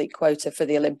the athlete quota for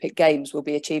the Olympic Games will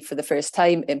be achieved for the first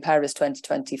time in Paris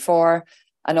 2024.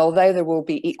 And although there will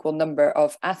be equal number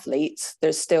of athletes,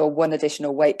 there's still one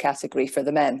additional weight category for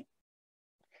the men.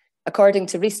 According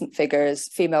to recent figures,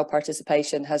 female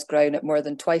participation has grown at more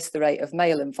than twice the rate of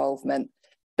male involvement,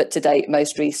 but to date,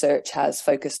 most research has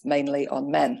focused mainly on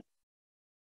men.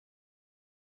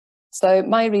 So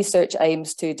my research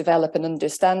aims to develop an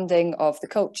understanding of the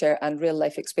culture and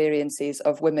real-life experiences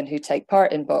of women who take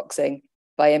part in boxing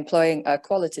by employing a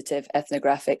qualitative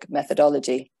ethnographic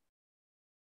methodology.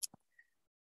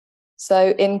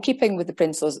 So in keeping with the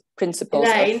principles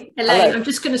Elaine, I'm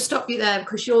just going to stop you there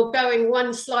because you're going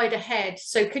one slide ahead.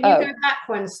 So can you go back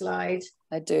one slide?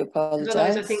 I do apologise.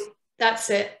 Otherwise I think that's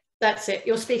it.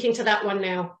 You're speaking to that one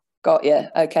now. Got you.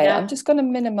 Okay, yeah. I'm just going to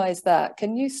minimize that.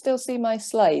 Can you still see my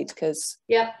slide? Because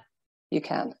you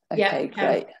can. Okay,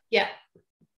 great. Yeah,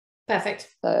 perfect.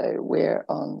 So we're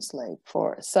on slide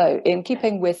 4. So in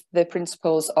keeping with the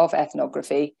principles of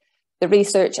ethnography, the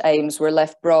research aims were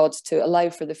left broad to allow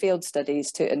for the field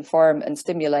studies to inform and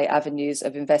stimulate avenues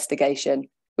of investigation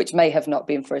which may have not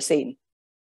been foreseen.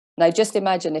 Now just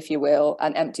imagine, if you will,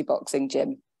 an empty boxing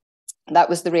gym. That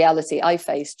was the reality I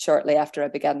faced shortly after I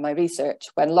began my research,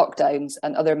 when lockdowns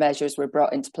and other measures were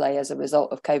brought into play as a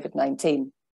result of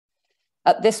COVID-19.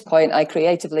 At this point, I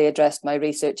creatively addressed my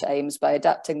research aims by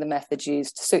adapting the methods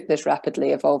used to suit this rapidly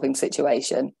evolving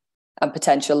situation and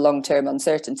potential long-term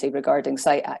uncertainty regarding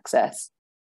site access.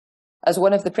 As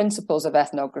one of the principles of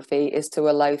ethnography is to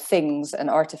allow things and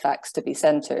artefacts to be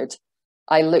centred,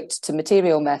 I looked to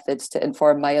material methods to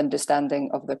inform my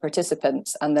understanding of the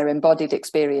participants and their embodied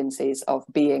experiences of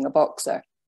being a boxer.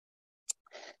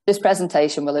 This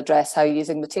presentation will address how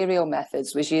using material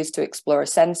methods was used to explore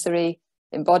sensory,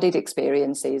 embodied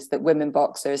experiences that women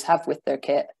boxers have with their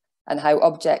kit, and how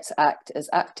objects act as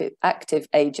active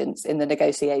agents in the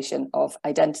negotiation of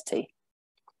identity.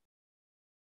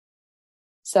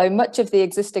 So much of the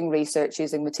existing research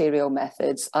using material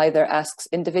methods either asks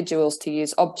individuals to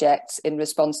use objects in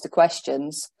response to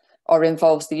questions, or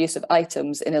involves the use of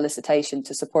items in elicitation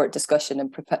to support discussion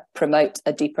and promote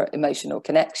a deeper emotional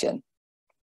connection.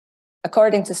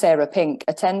 According to Sarah Pink,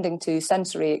 attending to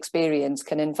sensory experience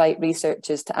can invite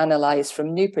researchers to analyse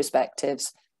from new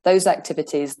perspectives those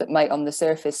activities that might on the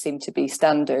surface seem to be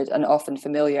standard and often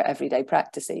familiar everyday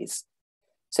practices.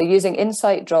 So using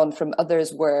insight drawn from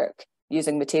others' work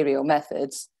using material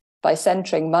methods, by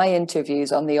centering my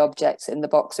interviews on the objects in the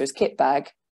boxer's kit bag,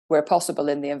 where possible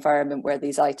in the environment where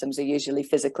these items are usually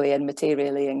physically and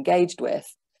materially engaged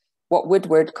with, what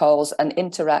Woodward calls an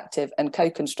interactive and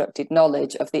co-constructed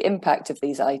knowledge of the impact of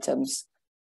these items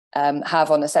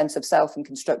have on a sense of self and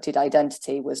constructed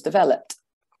identity was developed.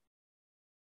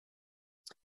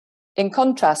 In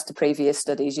contrast to previous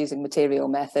studies using material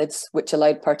methods, which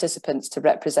allowed participants to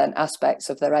represent aspects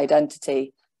of their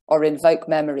identity or invoke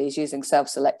memories using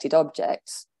self-selected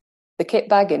objects, the kit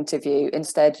bag interview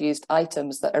instead used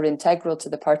items that are integral to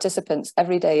the participants'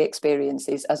 everyday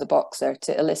experiences as a boxer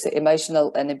to elicit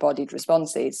emotional and embodied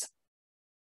responses.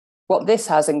 What this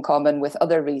has in common with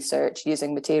other research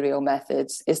using material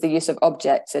methods is the use of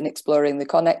objects in exploring the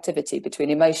connectivity between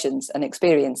emotions and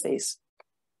experiences.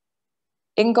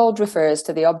 Ingold refers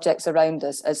to the objects around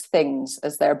us as things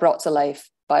as they're brought to life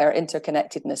by our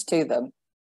interconnectedness to them.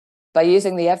 By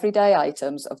using the everyday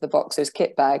items of the boxer's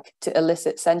kit bag to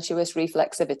elicit sensuous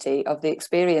reflexivity of the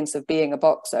experience of being a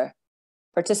boxer,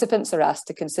 participants are asked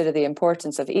to consider the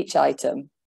importance of each item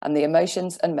and the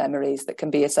emotions and memories that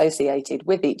can be associated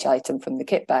with each item from the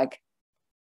kit bag.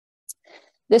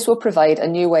 This will provide a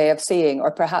new way of seeing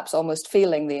or perhaps almost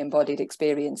feeling the embodied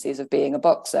experiences of being a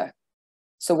boxer.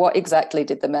 So what exactly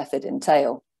did the method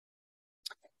entail?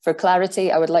 For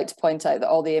clarity, I would like to point out that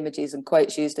all the images and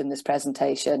quotes used in this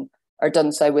presentation are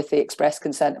done so with the express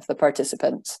consent of the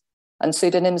participants, and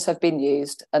pseudonyms have been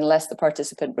used unless the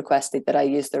participant requested that I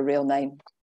use their real name.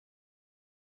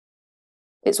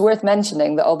 It's worth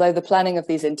mentioning that although the planning of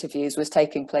these interviews was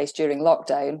taking place during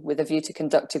lockdown with a view to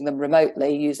conducting them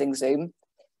remotely using Zoom,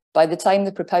 by the time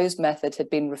the proposed method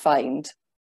had been refined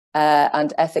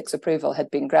and ethics approval had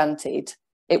been granted,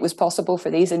 it was possible for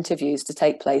these interviews to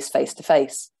take place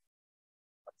face-to-face.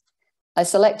 I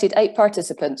selected 8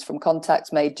 participants from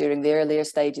contacts made during the earlier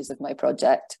stages of my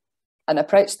project and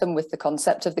approached them with the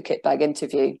concept of the kit bag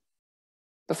interview.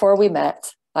 Before we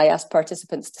met, I asked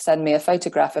participants to send me a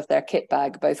photograph of their kit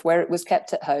bag, both where it was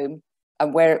kept at home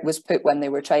and where it was put when they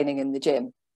were training in the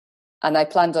gym. And I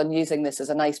planned on using this as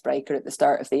an icebreaker at the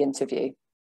start of the interview.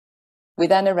 We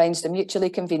then arranged a mutually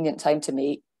convenient time to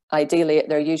meet, ideally at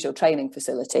their usual training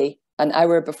facility, an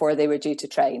hour before they were due to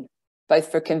train, both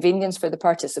for convenience for the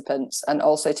participants and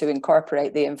also to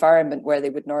incorporate the environment where they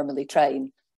would normally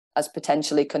train as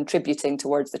potentially contributing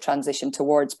towards the transition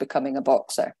towards becoming a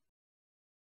boxer.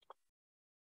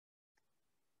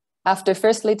 After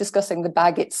firstly discussing the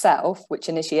bag itself, which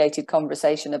initiated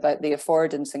conversation about the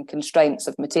affordance and constraints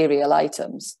of material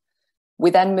items,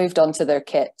 we then moved on to their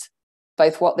kit,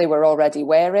 both what they were already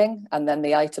wearing and then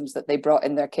the items that they brought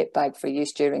in their kit bag for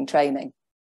use during training.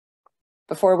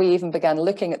 Before we even began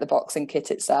looking at the boxing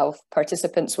kit itself,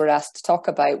 participants were asked to talk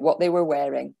about what they were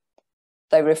wearing.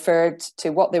 They referred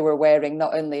to what they were wearing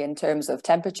not only in terms of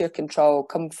temperature control,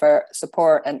 comfort,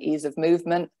 support and ease of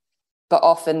movement, but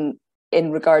often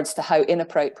in regards to how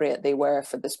inappropriate they were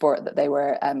for the sport that they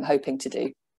were hoping to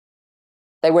do.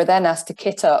 They were then asked to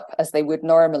kit up as they would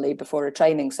normally before a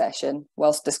training session,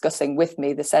 whilst discussing with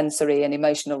me the sensory and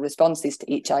emotional responses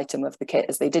to each item of the kit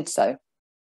as they did so.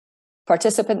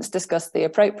 Participants discussed the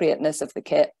appropriateness of the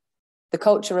kit, the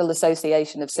cultural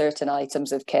association of certain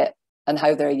items of kit and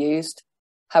how they're used,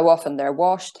 how often they're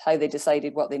washed, how they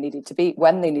decided what they needed to be,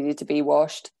 when they needed to be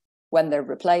washed, when they're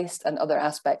replaced, and other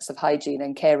aspects of hygiene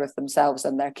and care of themselves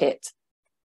and their kit.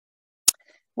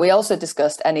 We also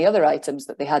discussed any other items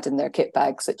that they had in their kit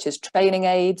bag, such as training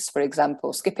aids, for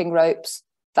example, skipping ropes,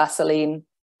 Vaseline,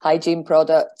 hygiene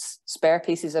products, spare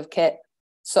pieces of kit,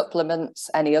 supplements,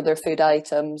 any other food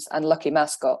items, and lucky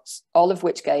mascots, all of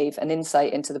which gave an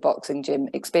insight into the boxing gym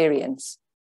experience.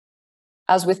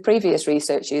 As with previous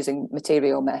research using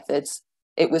material methods,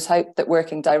 it was hoped that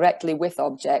working directly with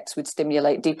objects would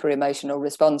stimulate deeper emotional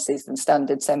responses than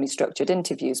standard semi-structured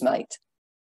interviews might.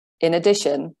 In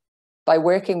addition, by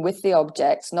working with the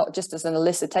objects, not just as an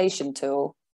elicitation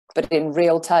tool, but in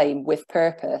real time with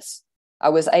purpose, I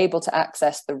was able to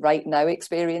access the right now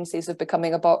experiences of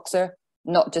becoming a boxer,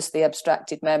 not just the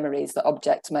abstracted memories that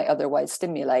objects might otherwise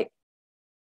stimulate.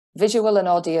 Visual and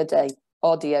audio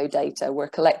data were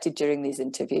collected during these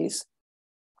interviews.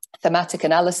 Thematic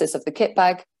analysis of the kit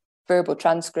bag, verbal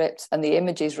transcripts, and the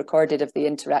images recorded of the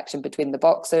interaction between the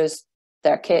boxers,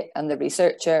 their kit, and the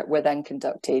researcher were then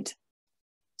conducted.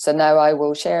 So now I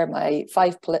will share my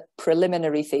 5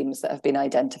 preliminary themes that have been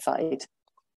identified.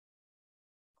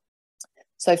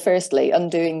 So firstly,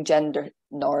 undoing gender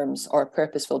norms, or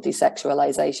purposeful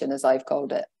desexualization, as I've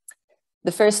called it.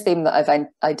 The first theme that I've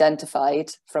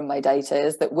identified from my data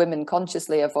is that women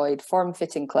consciously avoid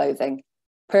form-fitting clothing,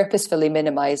 purposefully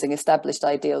minimizing established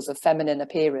ideals of feminine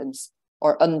appearance,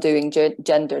 or undoing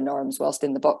gender norms whilst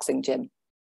in the boxing gym.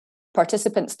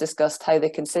 Participants discussed how they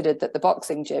considered that the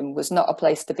boxing gym was not a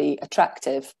place to be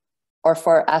attractive or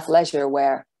for athleisure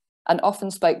wear, and often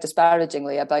spoke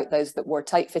disparagingly about those that wore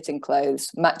tight-fitting clothes,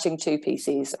 matching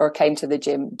two-pieces, or came to the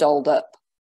gym dolled up.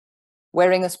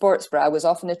 Wearing a sports bra was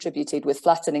often attributed with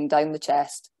flattening down the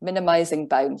chest, minimizing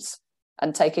bounce,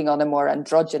 and taking on a more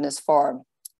androgynous form.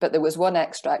 But there was one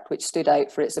extract which stood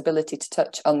out for its ability to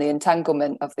touch on the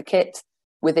entanglement of the kit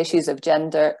with issues of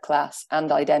gender, class,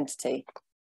 and identity.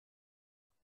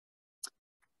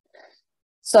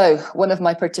 So one of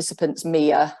my participants,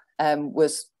 Mia,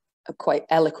 was quite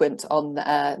eloquent on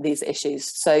these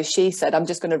issues. So she said, I'm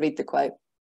just going to read the quote.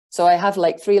 So I have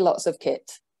like 3 lots of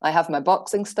kit. I have my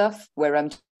boxing stuff where I'm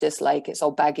just like, it's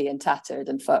all baggy and tattered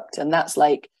and fucked. And that's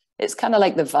like, it's kind of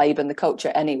like the vibe and the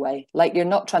culture anyway. Like, you're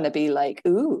not trying to be like,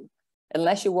 ooh,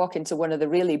 unless you walk into one of the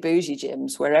really bougie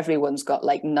gyms where everyone's got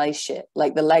like nice shit,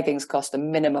 like the leggings cost a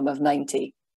minimum of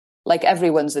 90. Like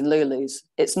everyone's in Lulu's.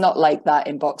 It's not like that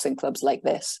in boxing clubs like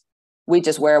this. We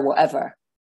just wear whatever.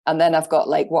 And then I've got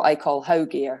like what I call hoe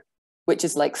gear, which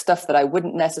is like stuff that I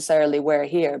wouldn't necessarily wear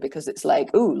here because it's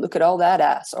like, ooh, look at all that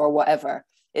ass or whatever.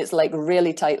 It's like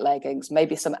really tight leggings,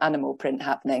 maybe some animal print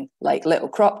happening, like little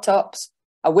crop tops.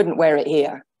 I wouldn't wear it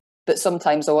here, but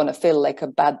sometimes I want to feel like a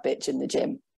bad bitch in the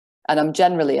gym. And I'm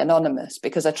generally anonymous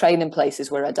because I train in places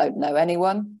where I don't know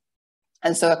anyone.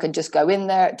 And so I can just go in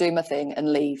there, do my thing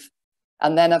and leave.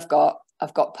 And then I've got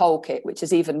pole kit, which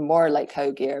is even more like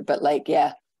hoe gear, but like,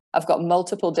 yeah, I've got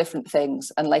multiple different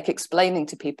things, and like explaining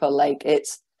to people, like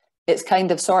it's kind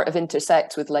of sort of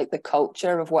intersects with like the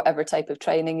culture of whatever type of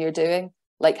training you're doing,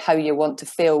 like how you want to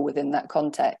feel within that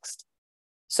context.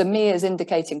 So Mia is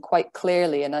indicating quite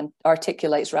clearly and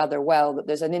articulates rather well that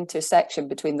there's an intersection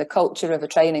between the culture of a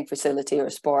training facility or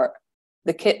sport,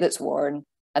 the kit that's worn,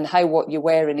 and how what you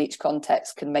wear in each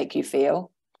context can make you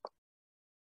feel.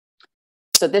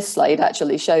 So this slide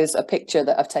actually shows a picture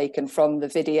that I've taken from the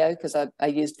video, because I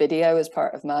used video as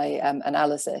part of my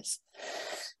analysis.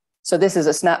 So this is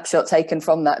a snapshot taken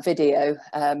from that video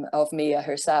of Mia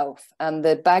herself, and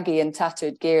the baggy and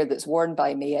tattered gear that's worn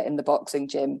by Mia in the boxing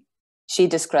gym, she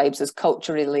describes as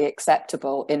culturally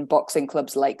acceptable in boxing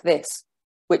clubs like this,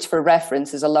 which for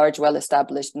reference is a large,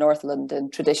 well-established North London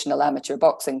traditional amateur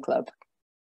boxing club.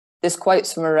 This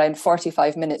quote's from around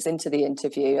 45 minutes into the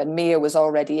interview, and Mia was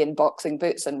already in boxing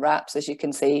boots and wraps, as you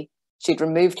can see. She'd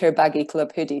removed her baggy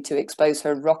club hoodie to expose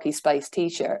her Rocky Spice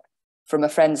t-shirt from a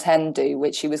friend's hen do,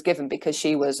 which she was given because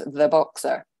she was the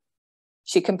boxer.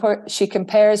 She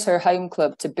compares her home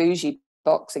club to bougie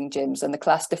boxing gyms, and the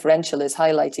class differential is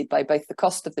highlighted by both the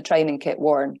cost of the training kit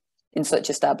worn in such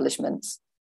establishments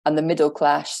and the middle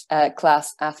class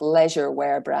athleisure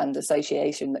wear brand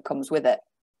association that comes with it.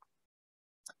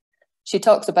 She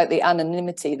talks about the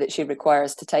anonymity that she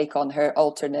requires to take on her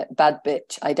alternate bad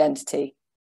bitch identity.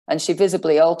 And she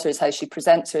visibly alters how she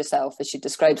presents herself as she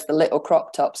describes the little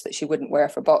crop tops that she wouldn't wear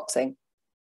for boxing.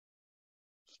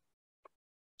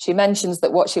 She mentions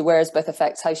that what she wears both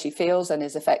affects how she feels and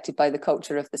is affected by the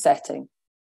culture of the setting.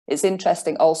 It's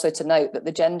interesting also to note that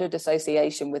the gendered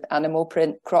association with animal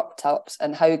print, crop tops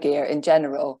and hoe gear in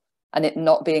general, and it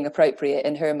not being appropriate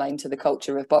in her mind to the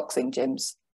culture of boxing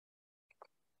gyms.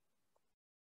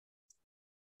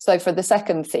 So for the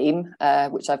second theme,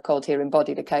 which I've called here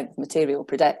embodied account of material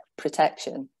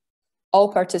protection,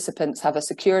 all participants have a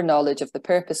secure knowledge of the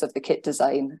purpose of the kit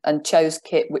design and chose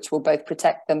kit which will both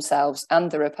protect themselves and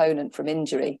their opponent from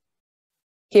injury.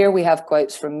 Here we have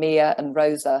quotes from Mia and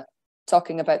Rosa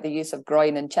talking about the use of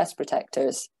groin and chest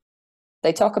protectors.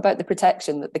 They talk about the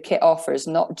protection that the kit offers,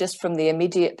 not just from the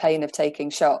immediate pain of taking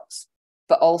shots,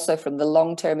 but also from the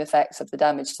long-term effects of the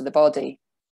damage to the body.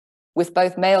 With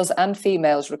both males and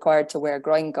females required to wear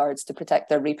groin guards to protect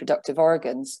their reproductive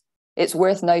organs, it's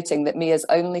worth noting that Mia's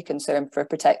only concern for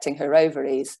protecting her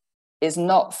ovaries is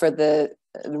not for the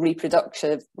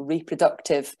reproductive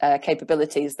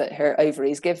capabilities that her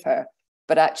ovaries give her,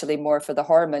 but actually more for the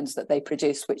hormones that they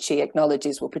produce, which she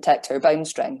acknowledges will protect her bone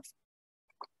strength.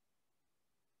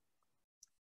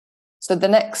 So the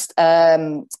next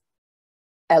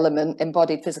element,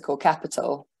 embodied physical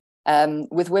capital,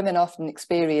 with women often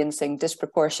experiencing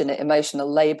disproportionate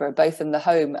emotional labour, both in the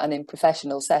home and in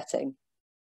professional setting.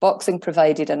 Boxing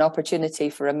provided an opportunity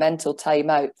for a mental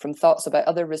time out from thoughts about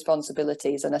other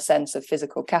responsibilities, and a sense of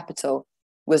physical capital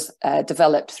was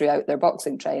developed throughout their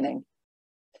boxing training.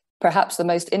 Perhaps the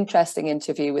most interesting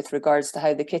interview with regards to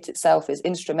how the kit itself is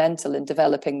instrumental in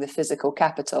developing the physical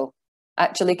capital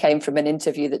actually came from an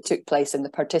interview that took place in the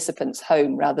participant's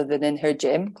home rather than in her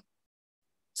gym.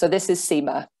 So this is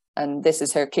Seema, and this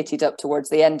is her kitted up towards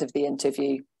the end of the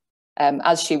interview,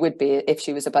 as she would be if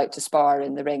she was about to spar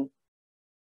in the ring.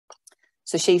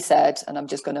 So she said, and I'm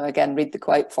just going to again read the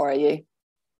quote for you,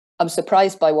 "I'm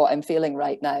surprised by what I'm feeling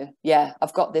right now. Yeah,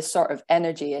 I've got this sort of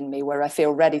energy in me where I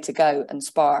feel ready to go and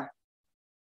spar."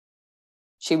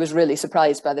 She was really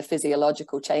surprised by the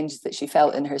physiological changes that she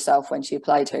felt in herself when she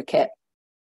applied her kit.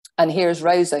 And here's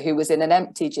Rosa, who was in an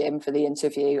empty gym for the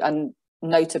interview. And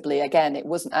notably, again, it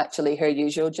wasn't actually her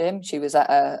usual gym. She was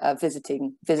at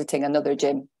visiting another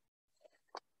gym.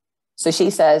 So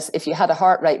she says, "If you had a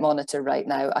heart rate monitor right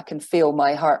now, I can feel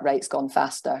my heart rate's gone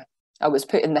faster. I was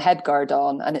putting the head guard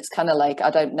on and it's kind of like, I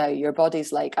don't know, your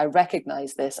body's like, I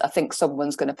recognize this. I think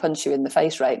someone's going to punch you in the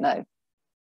face right now."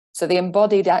 So the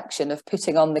embodied action of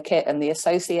putting on the kit and the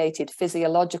associated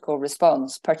physiological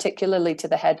response, particularly to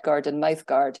the head guard and mouth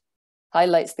guard,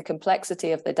 highlights the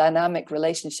complexity of the dynamic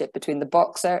relationship between the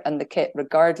boxer and the kit,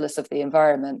 regardless of the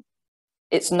environment.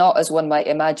 It's not, as one might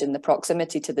imagine, the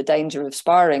proximity to the danger of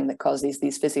sparring that causes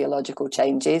these physiological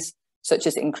changes, such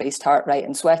as increased heart rate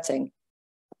and sweating,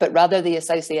 but rather the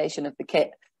association of the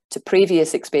kit to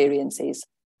previous experiences,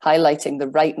 highlighting the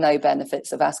right now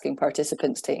benefits of asking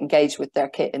participants to engage with their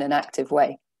kit in an active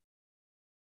way.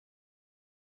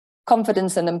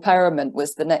 Confidence and empowerment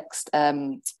was the next,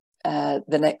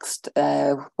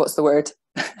 what's the word?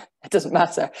 It doesn't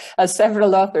matter. As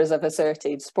several authors have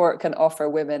asserted, sport can offer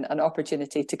women an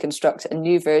opportunity to construct a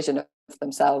new version of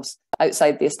themselves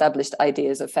outside the established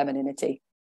ideas of femininity.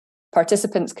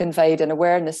 Participants conveyed an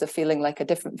awareness of feeling like a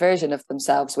different version of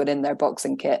themselves when in their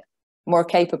boxing kit, more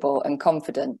capable and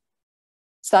confident.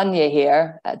 Sanya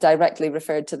here directly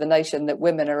referred to the notion that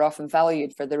women are often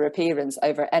valued for their appearance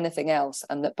over anything else,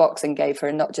 and that boxing gave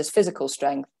her not just physical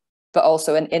strength, but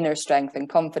also an inner strength and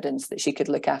confidence that she could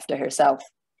look after herself.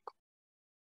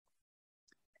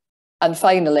 And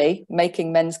finally,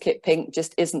 making men's kit pink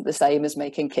just isn't the same as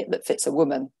making kit that fits a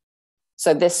woman.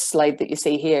 So this slide that you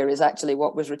see here is actually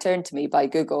what was returned to me by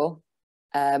Google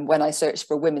when I searched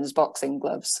for women's boxing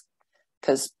gloves,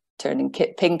 because turning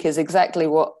kit pink is exactly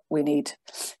what we need.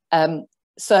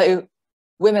 So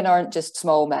women aren't just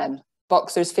small men.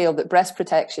 Boxers feel that breast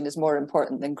protection is more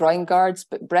important than groin guards,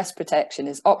 but breast protection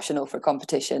is optional for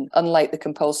competition, unlike the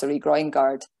compulsory groin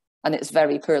guard, and it's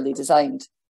very poorly designed.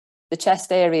 The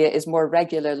chest area is more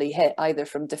regularly hit either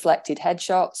from deflected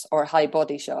headshots or high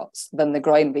body shots than the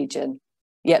groin region,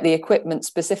 yet the equipment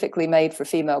specifically made for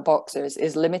female boxers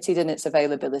is limited in its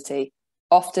availability,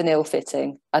 often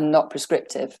ill-fitting and not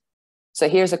prescriptive. So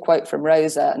here's a quote from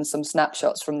Rosa and some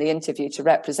snapshots from the interview to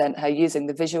represent how using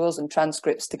the visuals and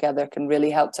transcripts together can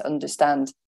really help to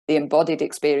understand the embodied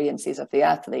experiences of the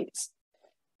athletes.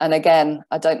 And again,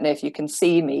 I don't know if you can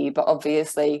see me, but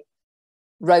obviously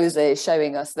Rosa is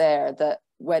showing us there that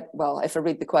if I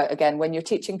read the quote again, when you're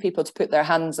teaching people to put their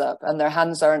hands up and their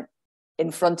hands aren't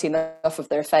in front enough of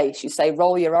their face, you say,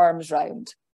 roll your arms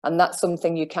round. And that's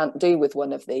something you can't do with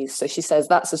one of these. So she says,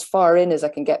 that's as far in as I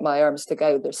can get my arms to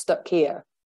go. They're stuck here.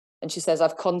 And she says,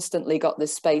 I've constantly got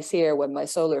this space here when my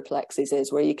solar plexus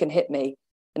is where you can hit me.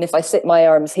 And if I sit my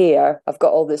arms here, I've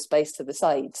got all this space to the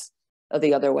sides or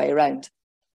the other way around.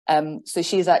 So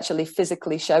she's actually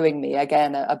physically showing me,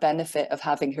 again, a benefit of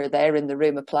having her there in the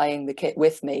room applying the kit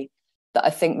with me that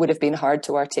I think would have been hard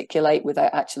to articulate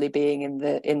without actually being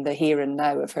in the here and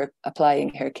now of her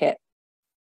applying her kit.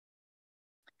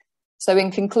 So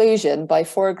in conclusion, by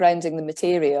foregrounding the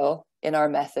material in our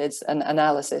methods and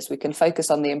analysis, we can focus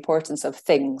on the importance of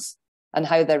things and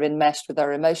how they're enmeshed with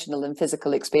our emotional and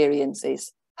physical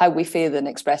experiences, how we feel and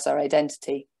express our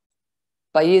identity.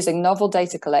 By using novel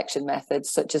data collection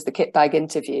methods, such as the kit bag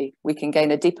interview, we can gain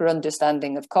a deeper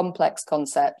understanding of complex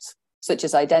concepts, such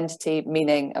as identity,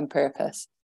 meaning, and purpose,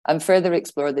 and further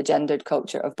explore the gendered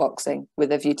culture of boxing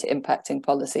with a view to impacting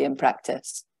policy and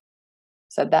practice.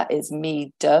 So that is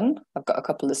me done. I've got a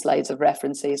couple of slides of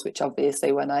references, which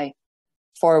obviously when I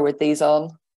forward these on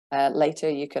later,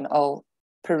 you can all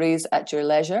peruse at your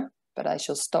leisure, but I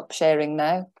shall stop sharing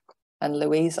now. And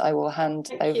Louise, I will hand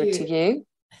over to you.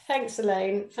 Thanks,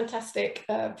 Elaine. Fantastic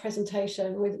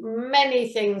presentation with many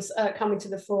things coming to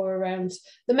the fore around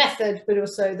the method, but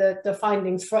also the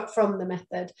findings from the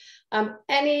method.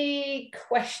 Any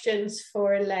questions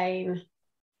for Elaine?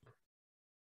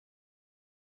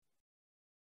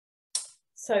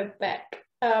 So Beck,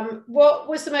 what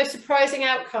was the most surprising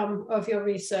outcome of your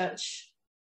research?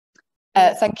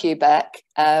 Thank you, Beck.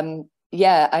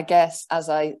 Yeah, I guess as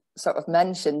I sort of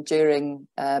mentioned during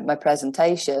my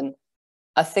presentation,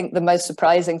 I think the most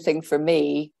surprising thing for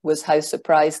me was how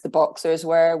surprised the boxers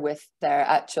were with their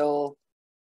actual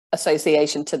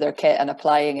association to their kit and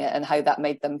applying it, and how that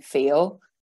made them feel.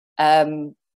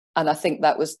 And I think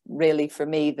that was really, for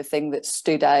me, the thing that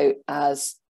stood out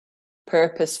as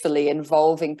purposefully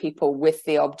involving people with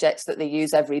the objects that they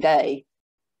use every day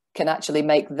can actually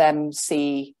make them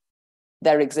see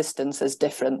their existence as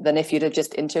different than if you'd have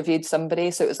just interviewed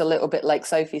somebody. So it was a little bit like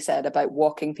Sophie said about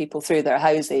walking people through their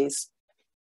houses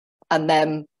and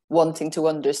them wanting to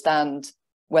understand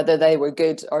whether they were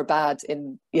good or bad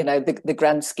in, you know, the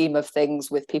grand scheme of things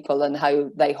with people, and how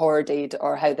they hoarded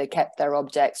or how they kept their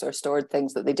objects or stored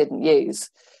things that they didn't use.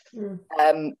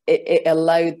 It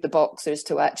allowed the boxers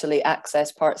to actually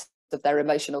access parts of their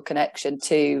emotional connection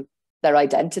to their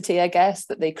identity, I guess,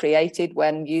 that they created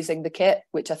when using the kit,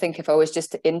 which I think if I was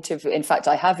just to interview, in fact,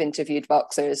 I have interviewed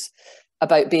boxers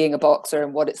about being a boxer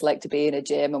and what it's like to be in a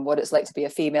gym and what it's like to be a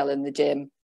female in the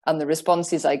gym. And the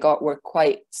responses I got were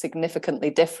quite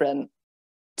significantly different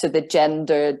to the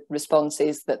gendered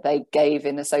responses that they gave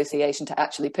in association to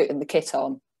actually putting the kit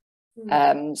on.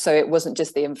 So it wasn't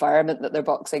just the environment that they're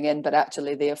boxing in, but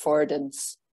actually the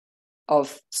affordance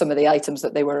of some of the items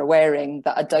that they were wearing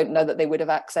that I don't know that they would have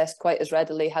accessed quite as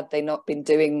readily had they not been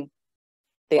doing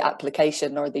the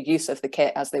application or the use of the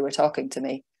kit as they were talking to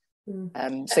me.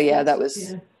 So yeah, that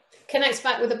was... Connects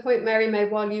back with the point Mary made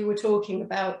while you were talking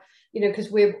about, you know,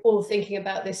 because we're all thinking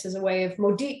about this as a way of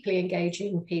more deeply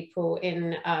engaging people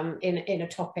in a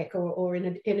topic or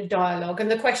in a dialogue, and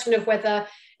the question of whether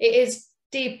it is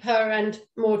deeper and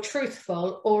more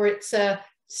truthful, or it's a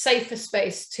safer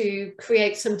space to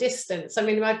create some distance. I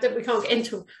mean, we can't get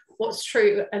into what's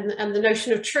true and the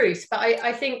notion of truth, but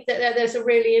I think that there's a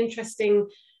really interesting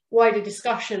wider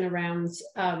discussion around,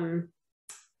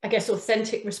 I guess,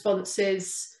 authentic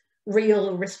responses,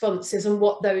 real responses, and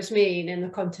what those mean in the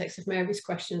context of Mary's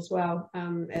question as well.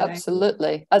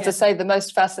 Absolutely. As I say, the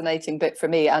most fascinating bit for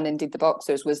me, and indeed the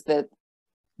boxers, was the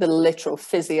literal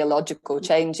physiological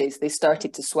changes. They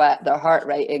started to sweat, their heart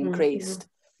rate increased,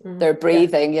 their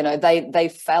breathing, you know, they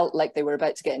felt like they were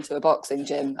about to get into a boxing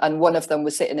gym, and one of them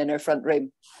was sitting in her front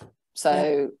room.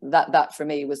 So that for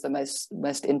me was the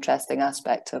most interesting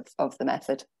aspect of the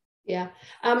method. Yeah.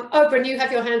 Oberon, you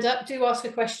have your hand up. Do ask a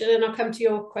question, and I'll come to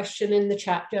your question in the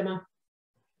chat, Gemma.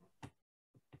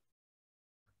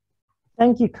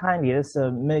 Thank you kindly. That's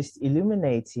a most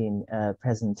illuminating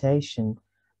presentation.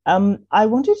 I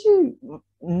wanted to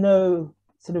know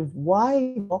sort of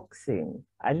why boxing?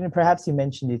 I don't know, perhaps you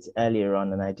mentioned it earlier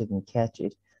on and I didn't catch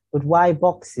it, but why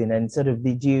boxing? And sort of,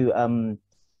 did you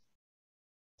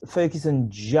focus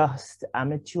on just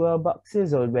amateur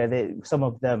boxers, or were there some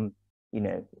of them, you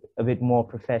know, a bit more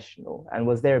professional? And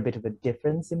was there a bit of a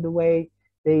difference in the way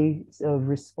they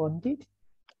responded?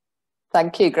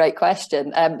 Thank you. Great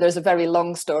question. There's a very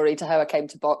long story to how I came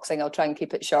to boxing. I'll try and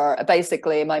keep it short.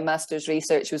 Basically, my master's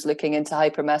research was looking into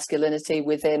hypermasculinity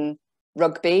within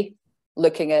rugby,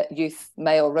 looking at youth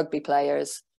male rugby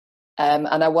players. And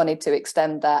I wanted to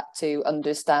extend that to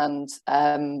understand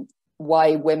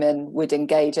why women would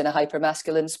engage in a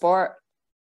hypermasculine sport.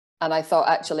 And I thought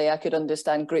actually I could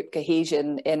understand group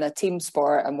cohesion in a team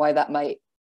sport and why that might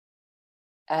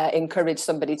encourage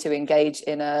somebody to engage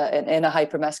in a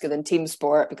hypermasculine team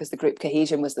sport, because the group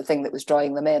cohesion was the thing that was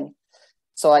drawing them in.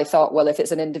 So I thought, well, if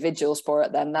it's an individual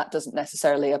sport, then that doesn't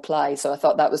necessarily apply. So I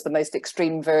thought that was the most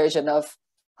extreme version of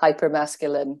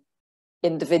hypermasculine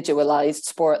individualized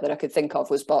sport that I could think of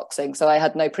was boxing. So I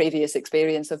had no previous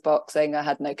experience of boxing. I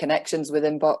had no connections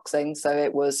within boxing. So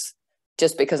it was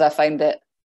just because I found it,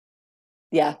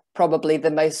 probably the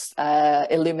most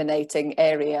illuminating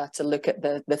area to look at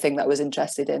the thing that I was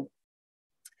interested in.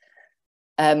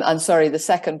 And sorry, the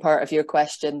second part of your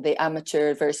question, the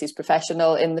amateur versus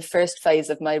professional. In the first phase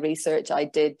of my research, I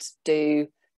did do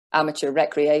amateur,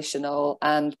 recreational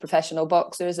and professional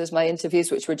boxers as my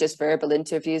interviews, which were just verbal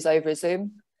interviews over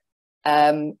Zoom.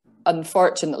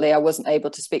 Unfortunately, I wasn't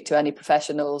able to speak to any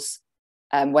professionals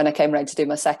when I came around to do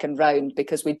my second round,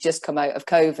 because we'd just come out of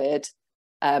COVID.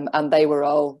 And they were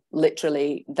all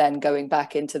literally then going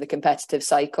back into the competitive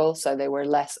cycle. So they were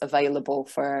less available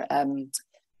for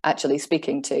actually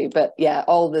speaking to. But yeah,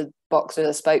 all the boxers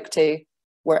I spoke to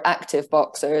were active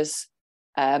boxers.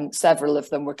 Several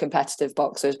of them were competitive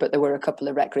boxers, but there were a couple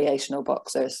of recreational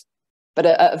boxers. But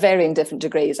at varying different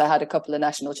degrees. I had a couple of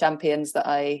national champions that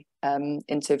I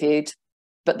interviewed,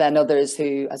 but then others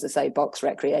who, as I say, box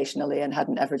recreationally and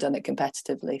hadn't ever done it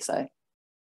competitively. So.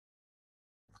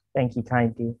 Thank you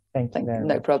kindly. Thank you very much.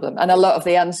 No problem. And a lot of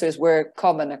the answers were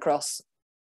common across,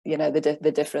 you know,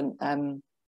 the different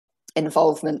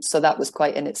involvement. So that was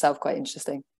quite in itself quite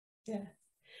interesting. Yeah.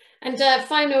 And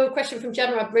final question from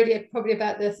Gemma, really probably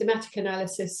about the thematic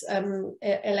analysis,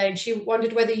 Elaine. She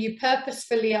wondered whether you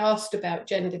purposefully asked about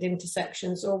gendered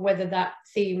intersections or whether that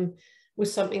theme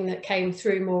was something that came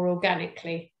through more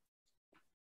organically.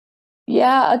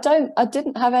 Yeah, I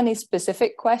didn't have any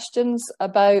specific questions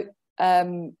about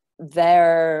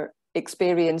their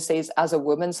experiences as a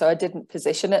woman, so I didn't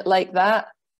position it like that.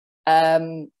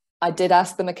 I did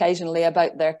ask them occasionally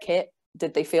about their kit.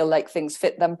 Did they feel like things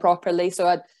fit them properly?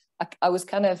 So I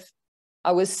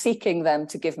was seeking them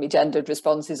to give me gendered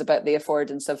responses about the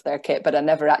affordance of their kit, but I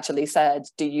never actually said,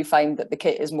 do you find that the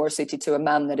kit is more suited to a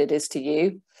man than it is to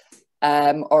you?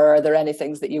 Or are there any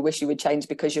things that you wish you would change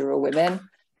because you're a woman?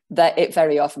 That it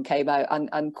very often came out,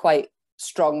 and quite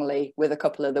strongly with a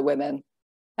couple of the women.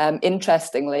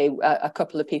 Interestingly, a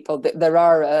couple of people, there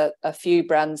are a few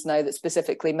brands now that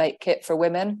specifically make kit for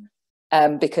women,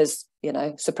 because, you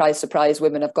know, surprise, surprise,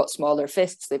 women have got smaller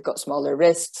fists, they've got smaller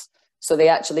wrists, so they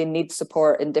actually need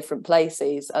support in different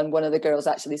places. And one of the girls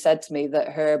actually said to me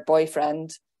that her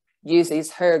boyfriend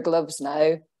uses her gloves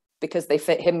now because they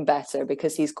fit him better,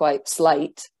 because he's quite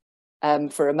slight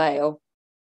for a male,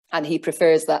 and he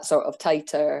prefers that sort of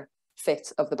tighter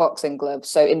fit of the boxing gloves.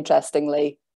 So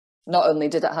interestingly, not only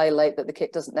did it highlight that the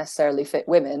kit doesn't necessarily fit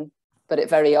women, but it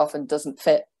very often doesn't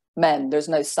fit men. There's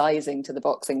no sizing to the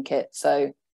boxing kit.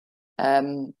 So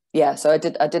yeah, so I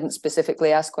didn't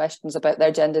specifically ask questions about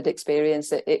their gendered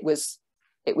experience. It was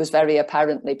very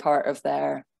apparently part of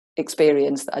their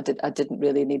experience that I didn't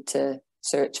really need to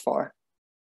search for.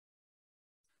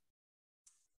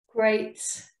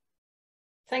 Great.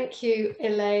 Thank you,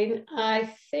 Elaine.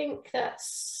 I think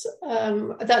that's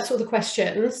all the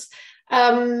questions.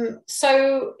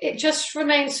 So it just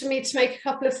remains for me to make a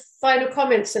couple of final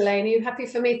comments, Elaine. Are you happy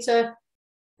for me to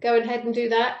go ahead and do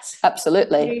that?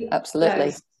 Absolutely,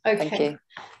 absolutely. Okay. Thank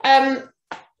you.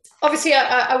 Obviously,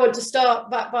 I want to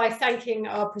start by thanking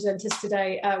our presenters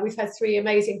today. We've had 3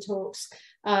 amazing talks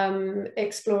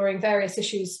exploring various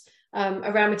issues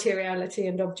around materiality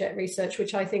and object research,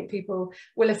 which I think people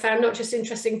will have found not just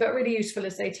interesting, but really useful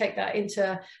as they take that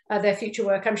into their future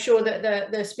work. I'm sure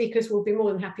that the speakers will be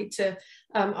more than happy to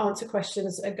answer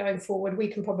questions going forward. We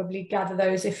can probably gather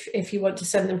those if you want to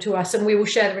send them to us, and we will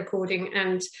share the recording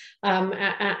and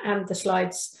the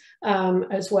slides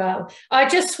as well. I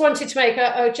just wanted to make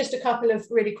just a couple of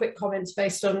really quick comments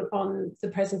based on the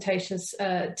presentations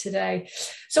today.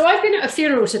 So I've been at a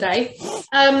funeral today.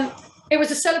 It was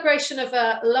a celebration of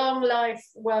a long life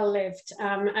well lived,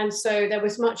 and so there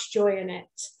was much joy in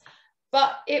it.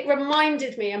 But it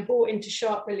reminded me and brought into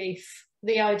sharp relief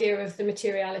the idea of the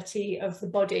materiality of the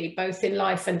body, both in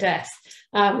life and death.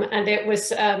 And it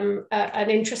was an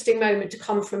interesting moment to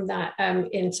come from that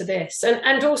into this.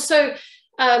 And also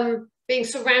being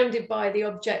surrounded by the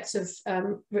objects of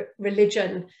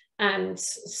religion and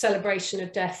celebration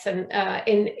of death, and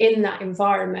in that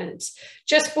environment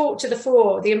just brought to the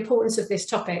fore the importance of this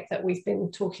topic that we've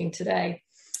been talking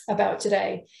about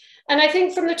today. And I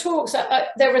think from the talks,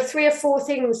 there were 3 or 4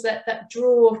 things that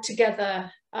draw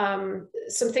together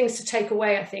some things to take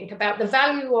away, I think, about the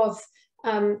value of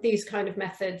these kind of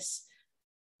methods,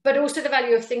 but also the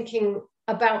value of thinking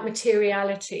about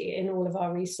materiality in all of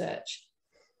our research.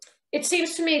 It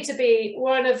seems to me to be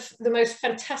one of the most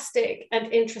fantastic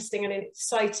and interesting and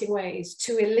exciting ways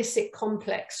to elicit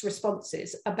complex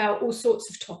responses about all sorts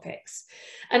of topics.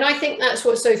 And I think that's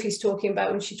what Sophie's talking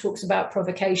about when she talks about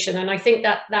provocation. And I think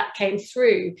that came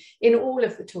through in all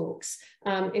of the talks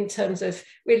in terms of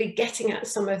really getting at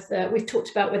some of the, we've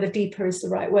talked about whether deeper is the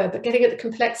right word, but getting at the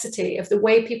complexity of the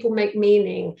way people make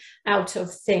meaning out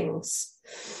of things.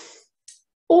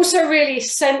 Also really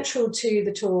central to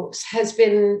the talks has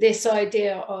been this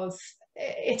idea of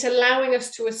it allowing us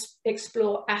to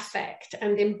explore affect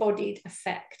and embodied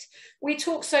affect. We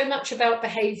talk so much about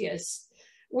behaviours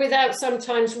without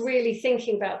sometimes really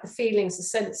thinking about the feelings, the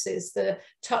senses, the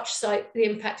touch, sight, the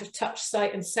impact of touch,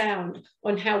 sight and sound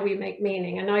on how we make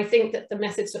meaning. And I think that the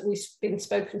methods that we've been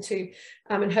spoken to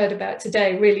and heard about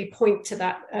today really point to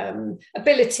that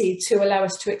ability to allow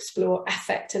us to explore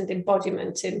affect and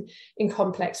embodiment in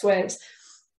complex ways.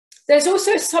 There's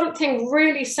also something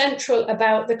really central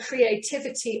about the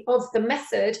creativity of the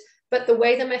method, but the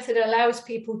way the method allows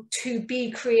people to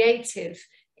be creative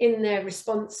in their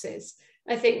responses.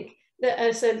 I think that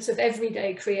a sense of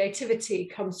everyday creativity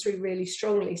comes through really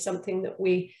strongly, something that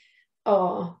we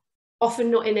are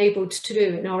often not enabled to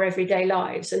do in our everyday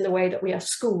lives, in the way that we are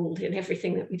schooled in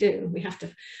everything that we do. We have to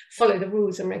follow the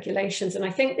rules and regulations. And I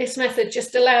think this method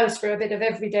just allows for a bit of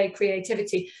everyday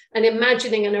creativity and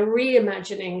imagining and a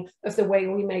reimagining of the way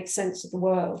we make sense of the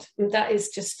world. And that is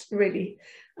just really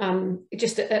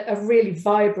just a really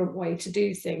vibrant way to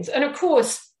do things. And of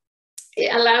course,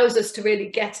 it allows us to really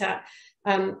get at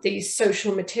these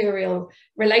social material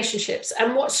relationships.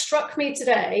 And what struck me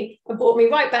today and brought me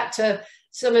right back to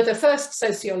some of the first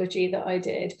sociology that I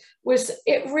did was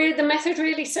the method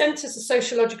really centers the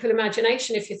sociological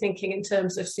imagination, if you're thinking in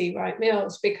terms of C. Wright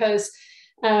Mills, because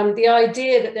the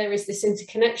idea that there is this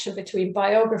interconnection between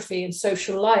biography and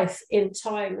social life in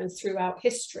time and throughout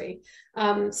history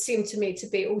seemed to me to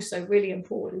be also really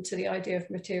important to the idea of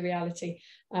materiality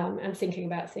and thinking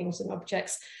about things and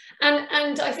objects.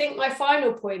 And I think my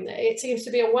final point, that it seems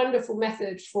to be a wonderful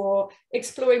method for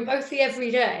exploring both the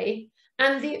everyday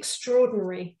and the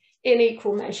extraordinary in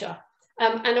equal measure.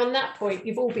 And on that point,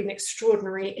 you've all been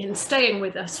extraordinary in staying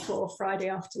with us for Friday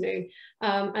afternoon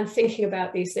and thinking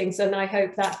about these things. And I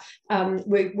hope that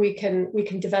we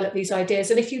can develop these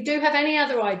ideas. And if you do have any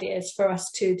other ideas for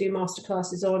us to do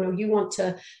masterclasses on, or you want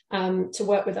to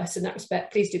work with us in that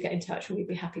respect, please do get in touch and we'd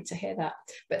be happy to hear that.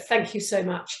 But thank you so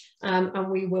much.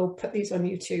 And we will put these on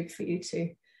YouTube for you to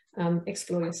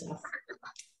explore yourself.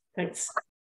 Thanks.